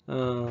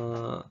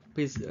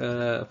 Please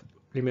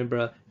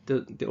remember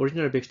the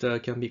original vector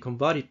can be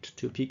converted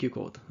to PQ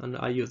code, and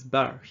I use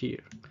bar here.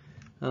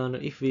 And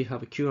if we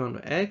have Q and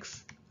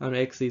X, and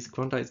x is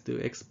quantized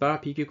to x bar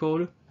PQ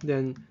code,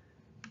 then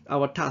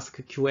our task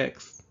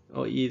qx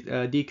or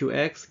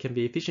dqx can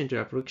be efficiently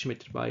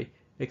approximated by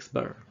x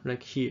bar,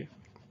 like here.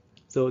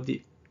 So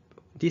the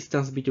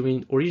distance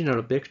between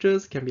original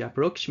vectors can be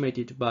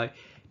approximated by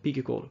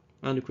PQ code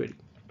and query.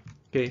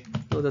 Okay,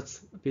 so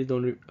that's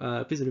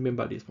please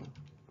remember this one.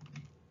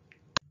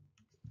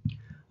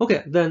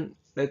 Okay, then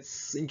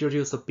let's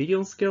introduce a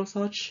billion scale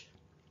search.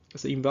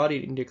 So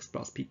inverted index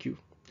plus PQ.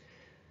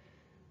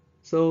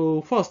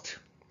 So first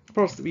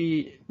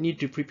we need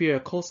to prepare a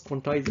cost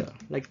quantizer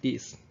like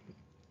this.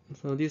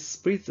 So this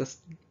splits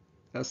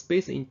a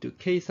space into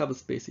k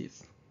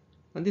subspaces,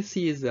 and this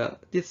C is a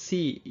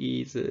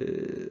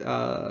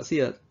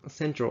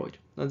centroid,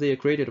 and they are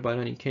created by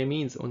running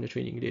k-means on the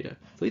training data.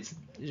 So it's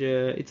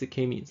a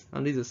k-means,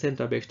 and these are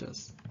center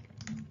vectors.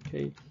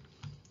 Okay.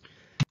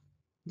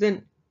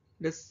 Then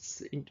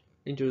let's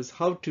introduce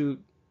how to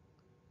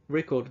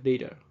record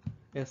data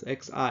as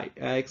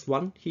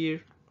x1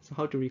 here. So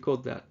how to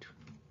record that?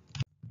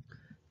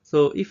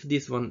 So if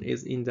this one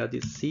is in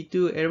this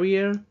C2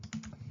 area,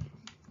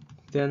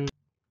 then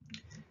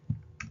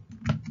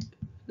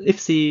if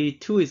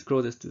C2 is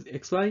closest to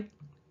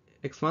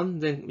x1,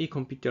 then we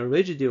compute a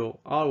residual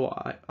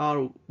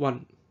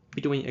R1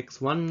 between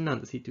x1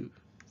 and C2.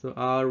 So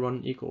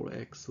R1 equal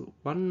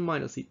x1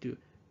 minus C2.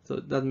 So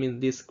that means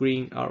this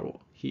green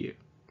arrow here.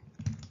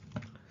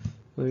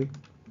 Okay.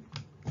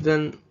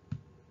 Then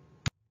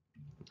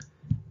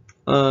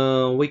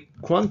we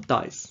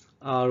quantize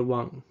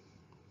R1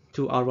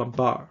 to R1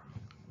 bar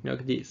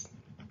like this.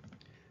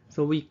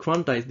 So we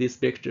quantize this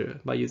vector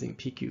by using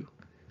PQ.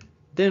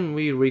 Then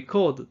we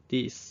record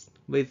this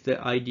with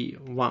the ID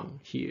 1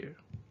 here.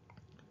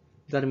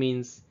 That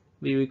means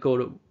we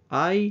record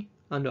I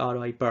and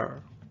Ri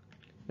bar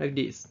like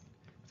this.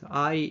 So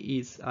I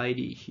is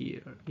ID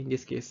here, in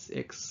this case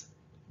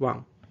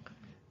x1.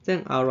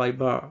 Then Ri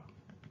bar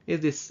is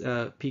this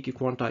PQ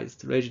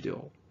quantized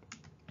residual.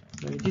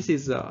 And this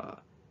is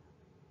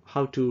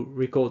how to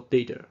record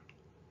data.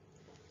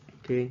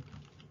 Okay.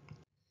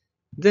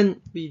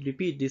 Then we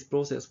repeat this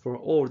process for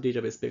all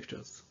database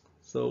vectors.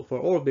 So for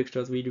all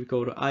vectors, we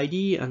record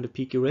ID and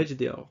PQ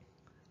residual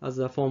as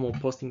a form of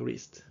posting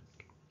list,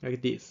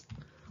 like this.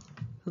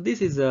 So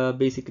this is a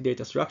basic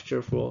data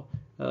structure for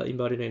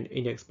inverted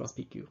index plus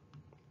PQ.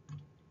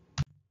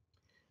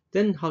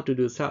 Then how to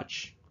do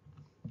search?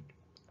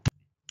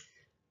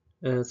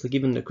 So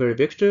given the query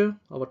vector,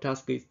 our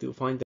task is to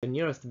find the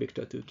nearest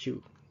vector to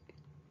Q.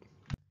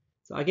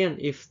 So again,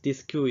 if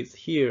this Q is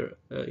here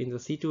in the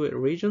C2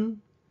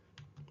 region,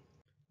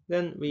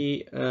 then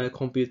we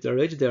compute the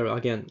residual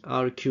again,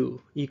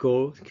 RQ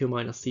equal Q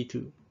minus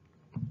C2,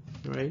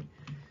 right?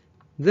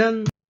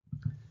 Then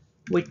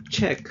we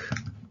check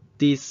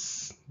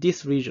this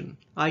region,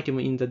 item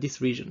in this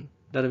region.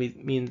 That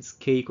means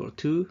K equal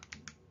 2.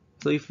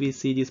 So if we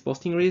see this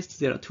posting list,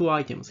 there are 2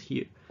 items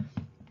here.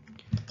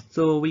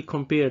 So we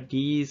compare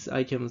these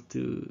items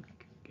to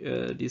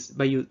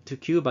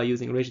Q by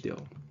using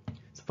residual.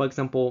 So for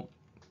example,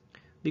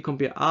 we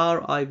compare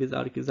Ri with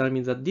RQ. That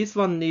means that this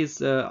one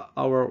is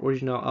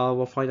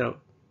our final.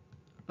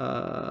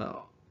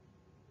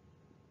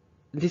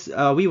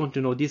 We want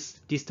to know this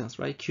distance,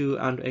 right? Q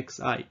and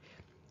Xi,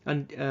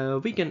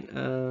 and we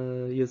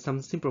can use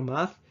some simple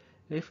math.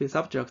 If we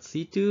subtract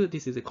C2,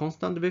 this is a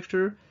constant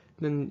vector,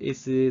 then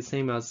it's the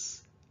same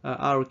as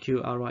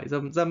RQ Ri.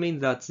 That means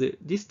that the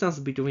distance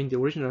between the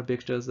original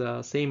vectors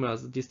are same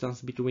as the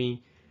distance between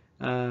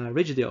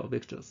residual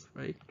vectors,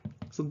 right?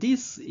 So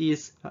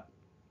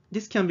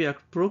this can be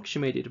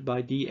approximated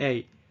by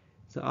DA,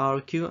 so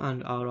RQ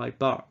and Ri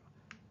bar,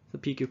 the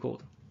PQ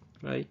code,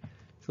 right?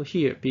 So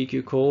here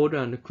PQ code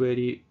and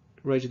query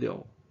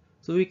residual.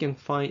 So we can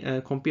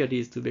find compare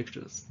these two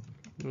vectors.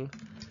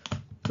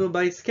 So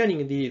by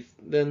scanning these,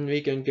 then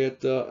we can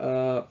get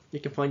we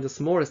can find the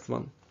smallest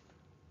one.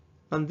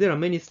 And there are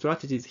many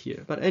strategies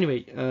here, but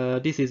anyway,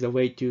 this is a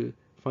way to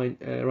find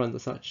run the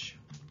search.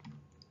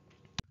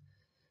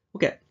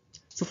 Okay,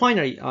 so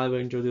finally I will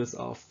introduce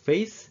our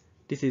face.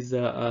 This is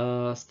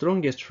the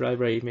strongest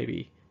library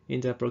maybe in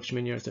the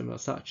approximate nearest terminal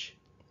search.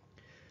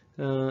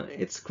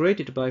 It's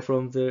created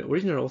from the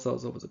original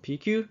authors of the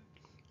PQ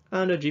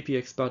and a GPU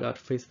expert at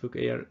Facebook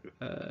AI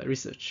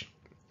Research.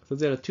 So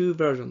there are 2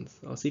 versions,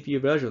 or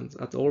CPU versions,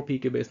 that all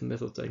PQ-based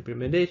methods are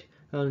implemented,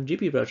 and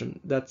GPU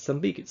version that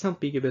some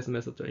PQ-based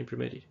methods are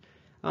implemented.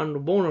 And the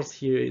bonus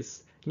here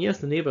is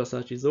nearest neighbor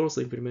search is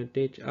also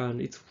implemented,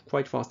 and it's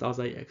quite fast, as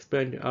I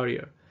explained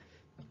earlier.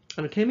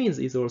 And k-means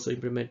is also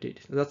implemented.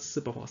 That's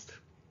super fast.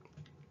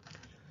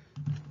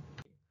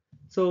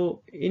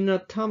 So in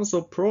terms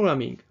of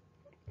programming,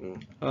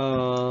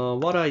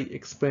 what I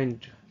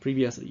explained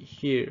previously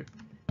here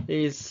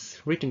is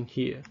written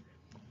here.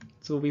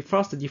 So we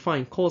first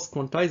define cost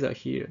quantizer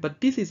here, but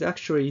this is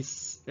actually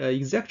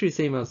exactly the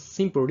same as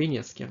simple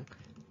linear scan.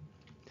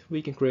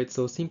 We can create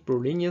simple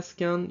linear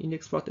scan in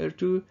expert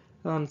L2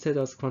 and set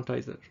as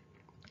quantizer.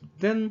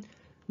 Then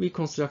we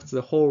construct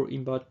the whole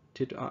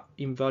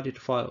inverted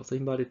file, so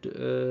inverted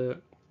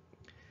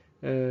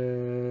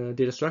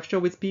data structure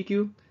with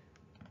PQ,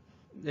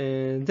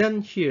 And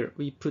then here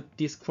we put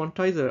this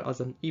quantizer as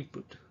an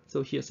input.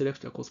 So here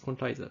select a cost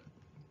quantizer.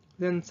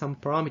 Then some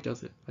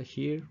parameters are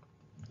here.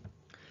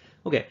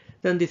 Okay,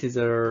 then this is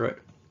a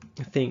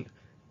thing.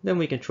 Then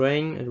we can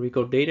train and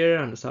record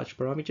data and search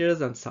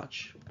parameters and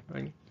such.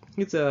 Right?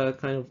 It's a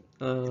kind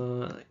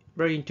of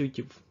very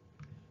intuitive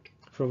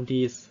from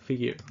this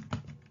figure.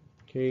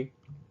 Okay.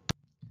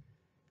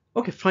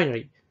 Okay,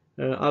 finally,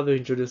 I will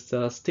introduce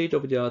the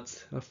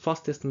state-of-the-art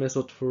fastest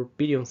method for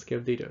billion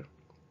scale data.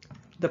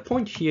 The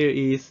point here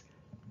is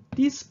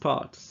this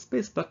part,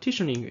 space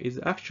partitioning, is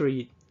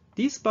actually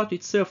this part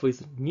itself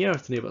is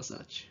nearest neighbor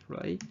search,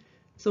 right?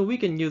 So we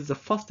can use the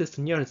fastest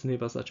nearest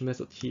neighbor search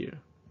method here.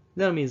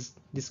 That means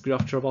this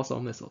graph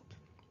traversal method.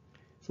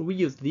 So we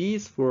use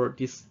these for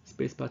this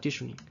space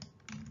partitioning.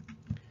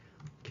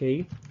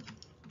 Okay.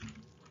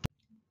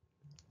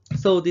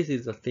 So this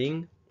is the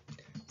thing.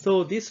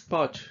 So this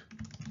part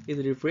is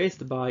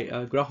replaced by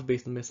a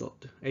graph-based method,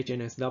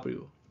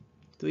 HNSW.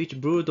 So each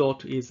blue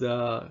dot is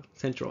a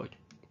centroid,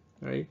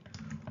 right?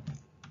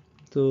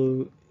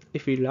 So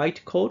if we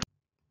write code,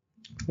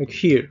 like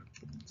here,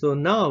 so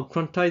now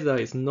quantizer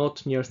is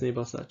not nearest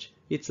neighbor search,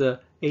 it's a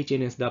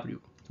HNSW,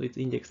 so it's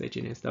index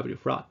HNSW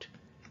flat,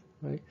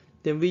 right?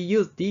 Then we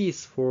use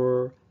these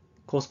for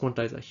cost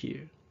quantizer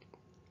here.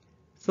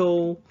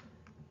 So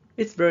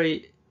it's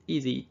very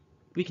easy.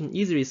 We can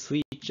easily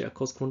switch a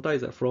cost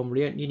quantizer from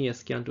linear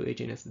scan to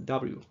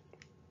HNSW.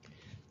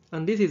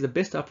 And this is the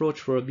best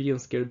approach for billion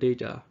scale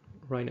data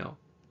right now.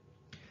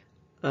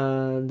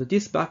 And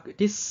this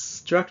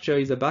structure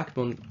is a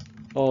backbone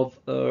of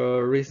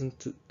a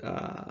recent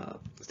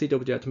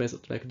state-of-the-art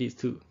method like these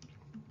two.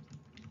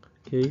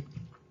 Okay.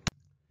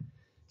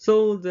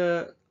 So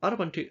the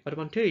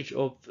advantage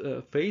of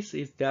Face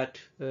is that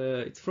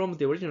it's from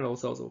the original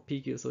source of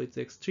PQ, so it's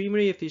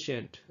extremely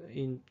efficient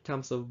in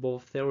terms of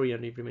both theory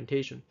and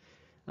implementation.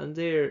 And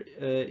there,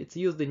 it's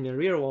used in a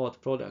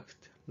real-world product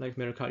like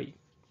Mercari.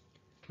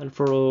 And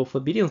for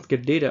billion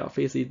scale data,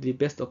 Face is the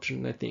best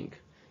option, I think.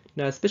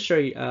 Now,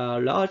 especially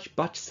large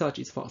batch search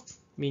is fast,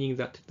 meaning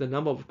that the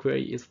number of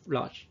query is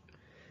large.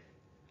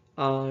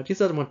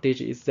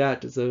 Disadvantage is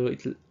that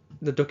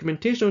the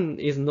documentation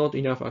is not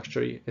enough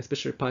actually,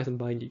 especially Python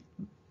binding.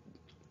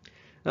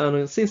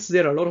 And since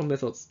there are a lot of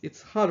methods,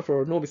 it's hard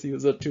for a novice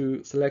user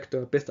to select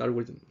the best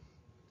algorithm.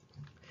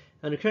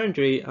 And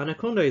currently,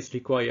 Anaconda is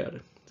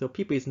required, so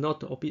PIP is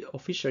not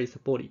officially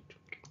supported.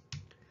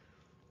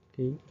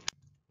 Okay.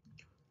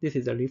 This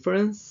is a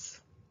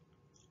reference.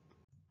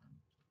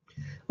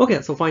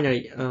 Okay, so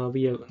finally,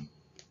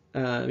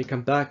 we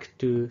come back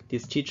to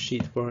this cheat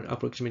sheet for an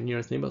approximate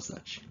nearest neighbor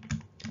search.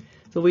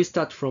 So we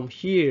start from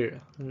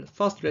here.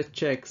 First, let's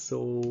check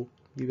so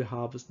you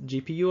have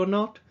GPU or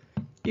not.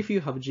 If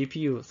you have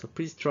GPU, so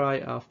please try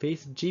a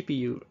Face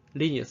GPU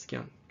linear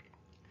scan.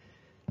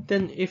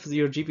 Then if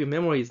your GPU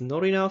memory is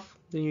not enough,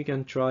 then you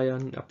can try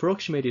an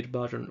approximated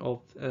version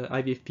of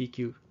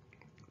IBFPQ,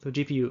 so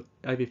GPU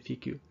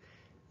IBFPQ.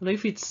 And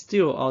if it's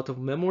still out of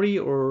memory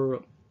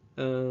or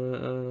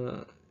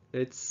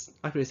its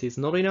accuracy is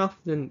not enough,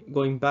 then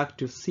going back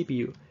to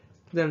CPU,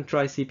 then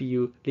try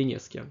CPU linear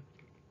scan.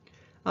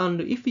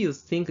 And if you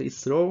think it's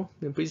slow,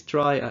 then please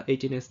try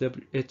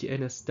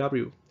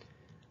HNSW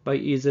by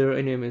either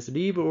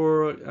NMSlib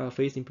or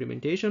Face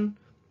implementation.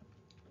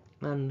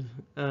 And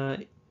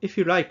if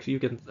you like, you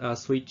can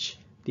switch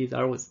these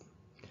arrows.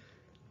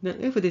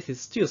 Then if this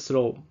is still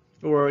slow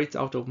or it's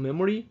out of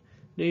memory,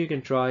 then you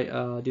can try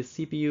this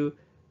CPU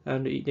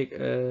and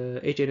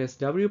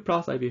HNSW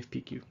plus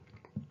IBFPQ.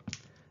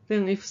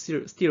 Then if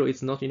still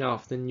it's not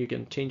enough, then you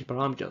can change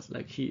parameters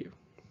like here.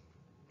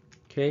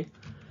 Okay.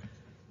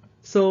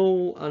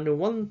 So, and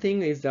one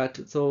thing is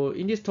that, so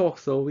in this talk,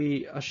 so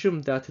we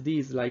assume that D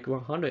is like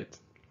 100.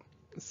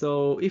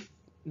 So if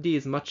D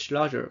is much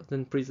larger,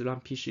 then please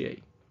run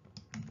PCA.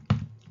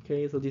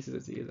 Okay, so this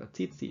is a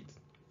cheat sheet.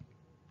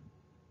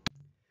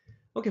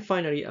 Okay,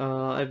 finally,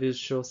 I will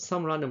show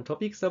some random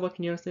topics about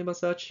nearest neighbor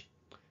search.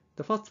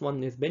 The first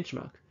one is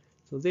benchmark.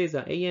 So there is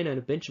an AN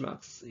and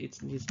benchmarks. It's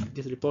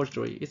this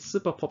repository. It's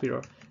super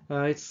popular.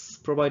 It's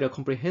provide a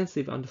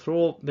comprehensive and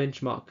thorough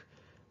benchmark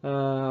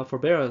for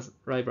Bear's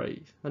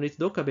library, and it's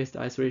Docker-based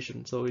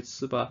isolation, so it's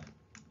super.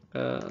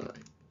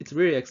 It's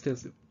really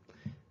extensive.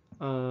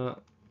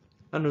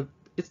 And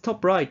its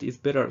top right is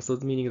better, so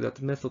meaning that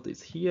the method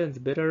is here is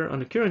better.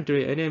 And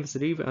currently,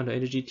 NMSlib and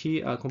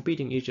NGT are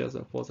competing each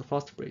other for the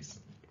first place.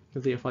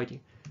 They are fighting.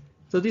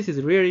 So this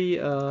is really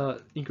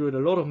include a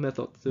lot of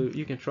methods, so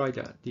you can try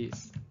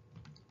this.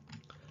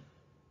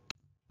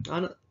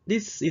 And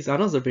this is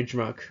another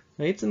benchmark.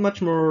 It's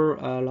much more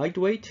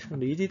lightweight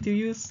and easy to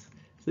use.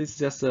 So it's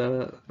just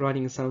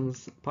running some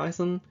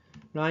Python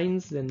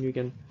lines, then you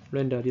can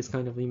render this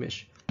kind of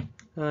image.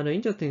 And the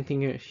interesting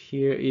thing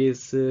here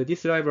is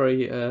this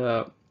library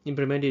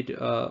implemented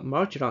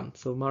multi-run.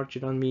 So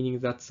multi-run meaning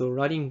that so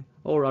running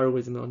all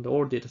algorithms on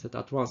all dataset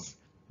at once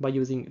by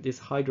using this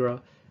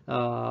Hydra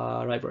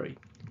library.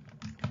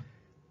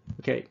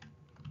 Okay.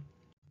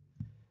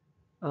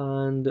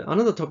 And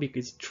another topic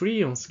is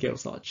trillion scale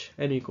search,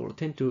 n equal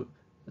 10 to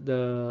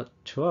the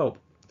 12,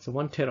 so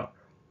 1 tera.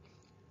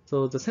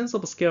 So the sense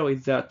of scale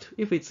is that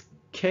if it's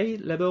k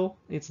level,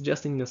 it's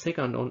just in a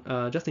second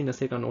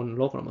on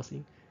local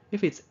machine.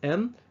 If it's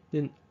m,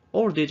 then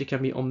all data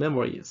can be on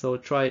memory. So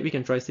we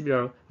can try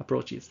similar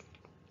approaches.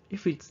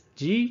 If it's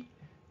g,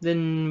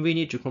 then we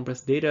need to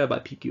compress data by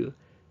PQ,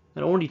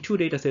 and only 2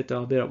 datasets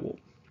are available,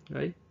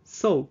 right?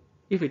 So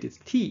if it is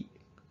t,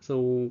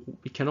 so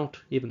we cannot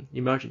even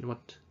imagine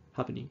what's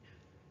happening.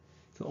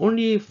 So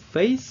only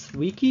face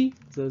wiki,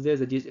 so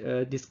there's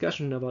a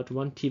discussion about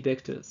 1T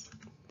vectors.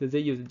 Do they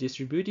use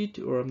distributed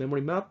or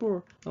memory map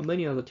or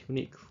many other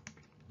techniques?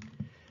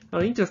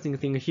 An interesting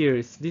thing here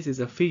is this is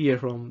a figure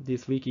from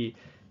this wiki,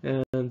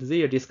 and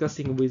they are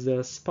discussing with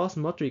a sparse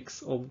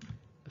matrix of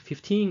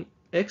 15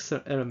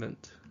 extra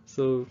element.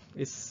 So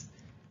it's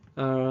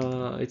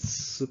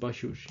super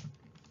huge.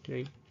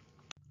 Okay.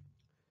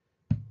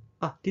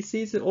 This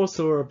is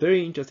also a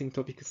very interesting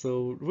topic.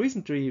 So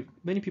recently,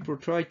 many people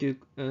try to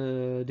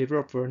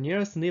develop a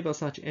nearest neighbor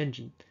search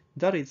engine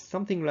that is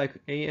something like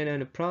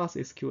ANN plus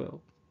SQL.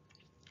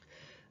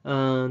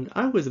 And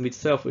algorithm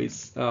itself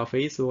is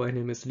face or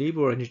NMSlib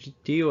or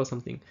NGT or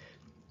something.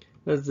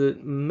 As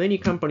many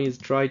companies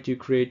try to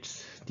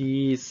create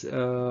these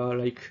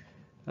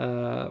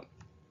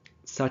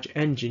search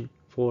engine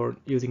for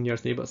using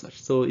nearest neighbor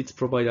search. So it's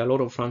provide a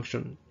lot of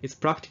function. It's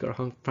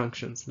practical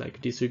functions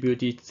like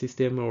distributed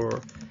system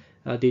or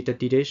data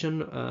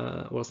deletion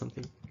or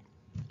something.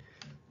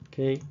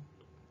 Okay.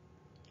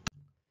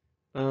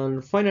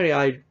 And finally,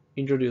 I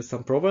introduce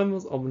some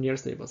problems of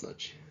nearest neighbor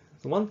search.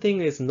 So one thing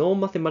is no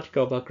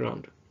mathematical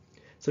background.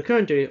 So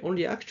currently,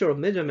 only actual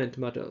measurement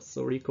matters,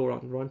 so recall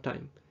on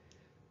runtime.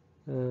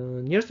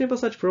 Nearest neighbor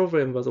search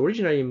problem was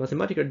originally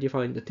mathematically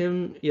defined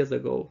 10 years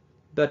ago,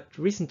 but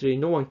recently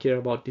no one cared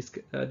about this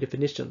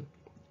definition.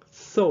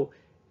 So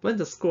when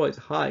the score is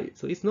high,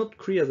 so it's not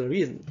clear the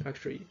reason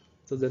actually.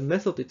 So the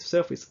method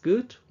itself is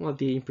good, or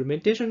the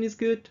implementation is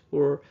good,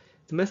 or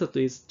the method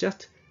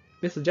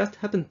just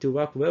happened to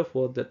work well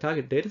for the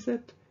target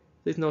dataset.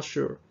 So it's not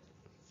sure.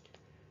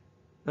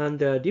 And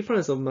the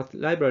difference of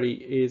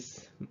library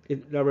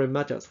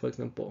matters, for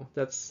example.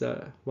 That's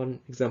one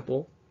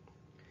example.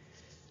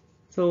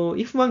 So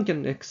if one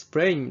can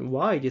explain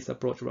why this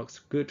approach works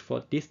good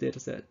for this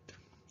dataset,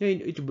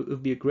 it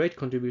would be a great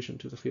contribution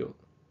to the field.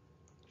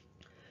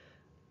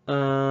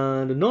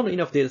 And not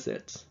enough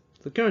datasets.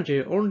 So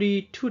currently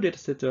only 2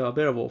 datasets are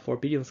available for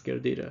billion scale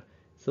data.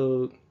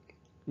 So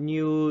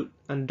new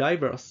and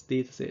diverse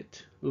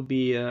dataset would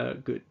be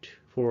good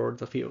for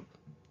the field.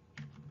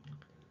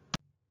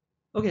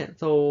 Okay,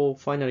 so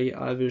finally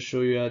I will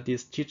show you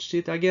this cheat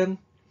sheet again,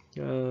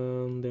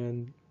 and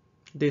then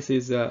this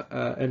is the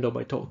end of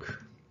my talk.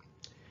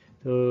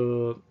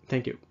 So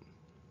thank you.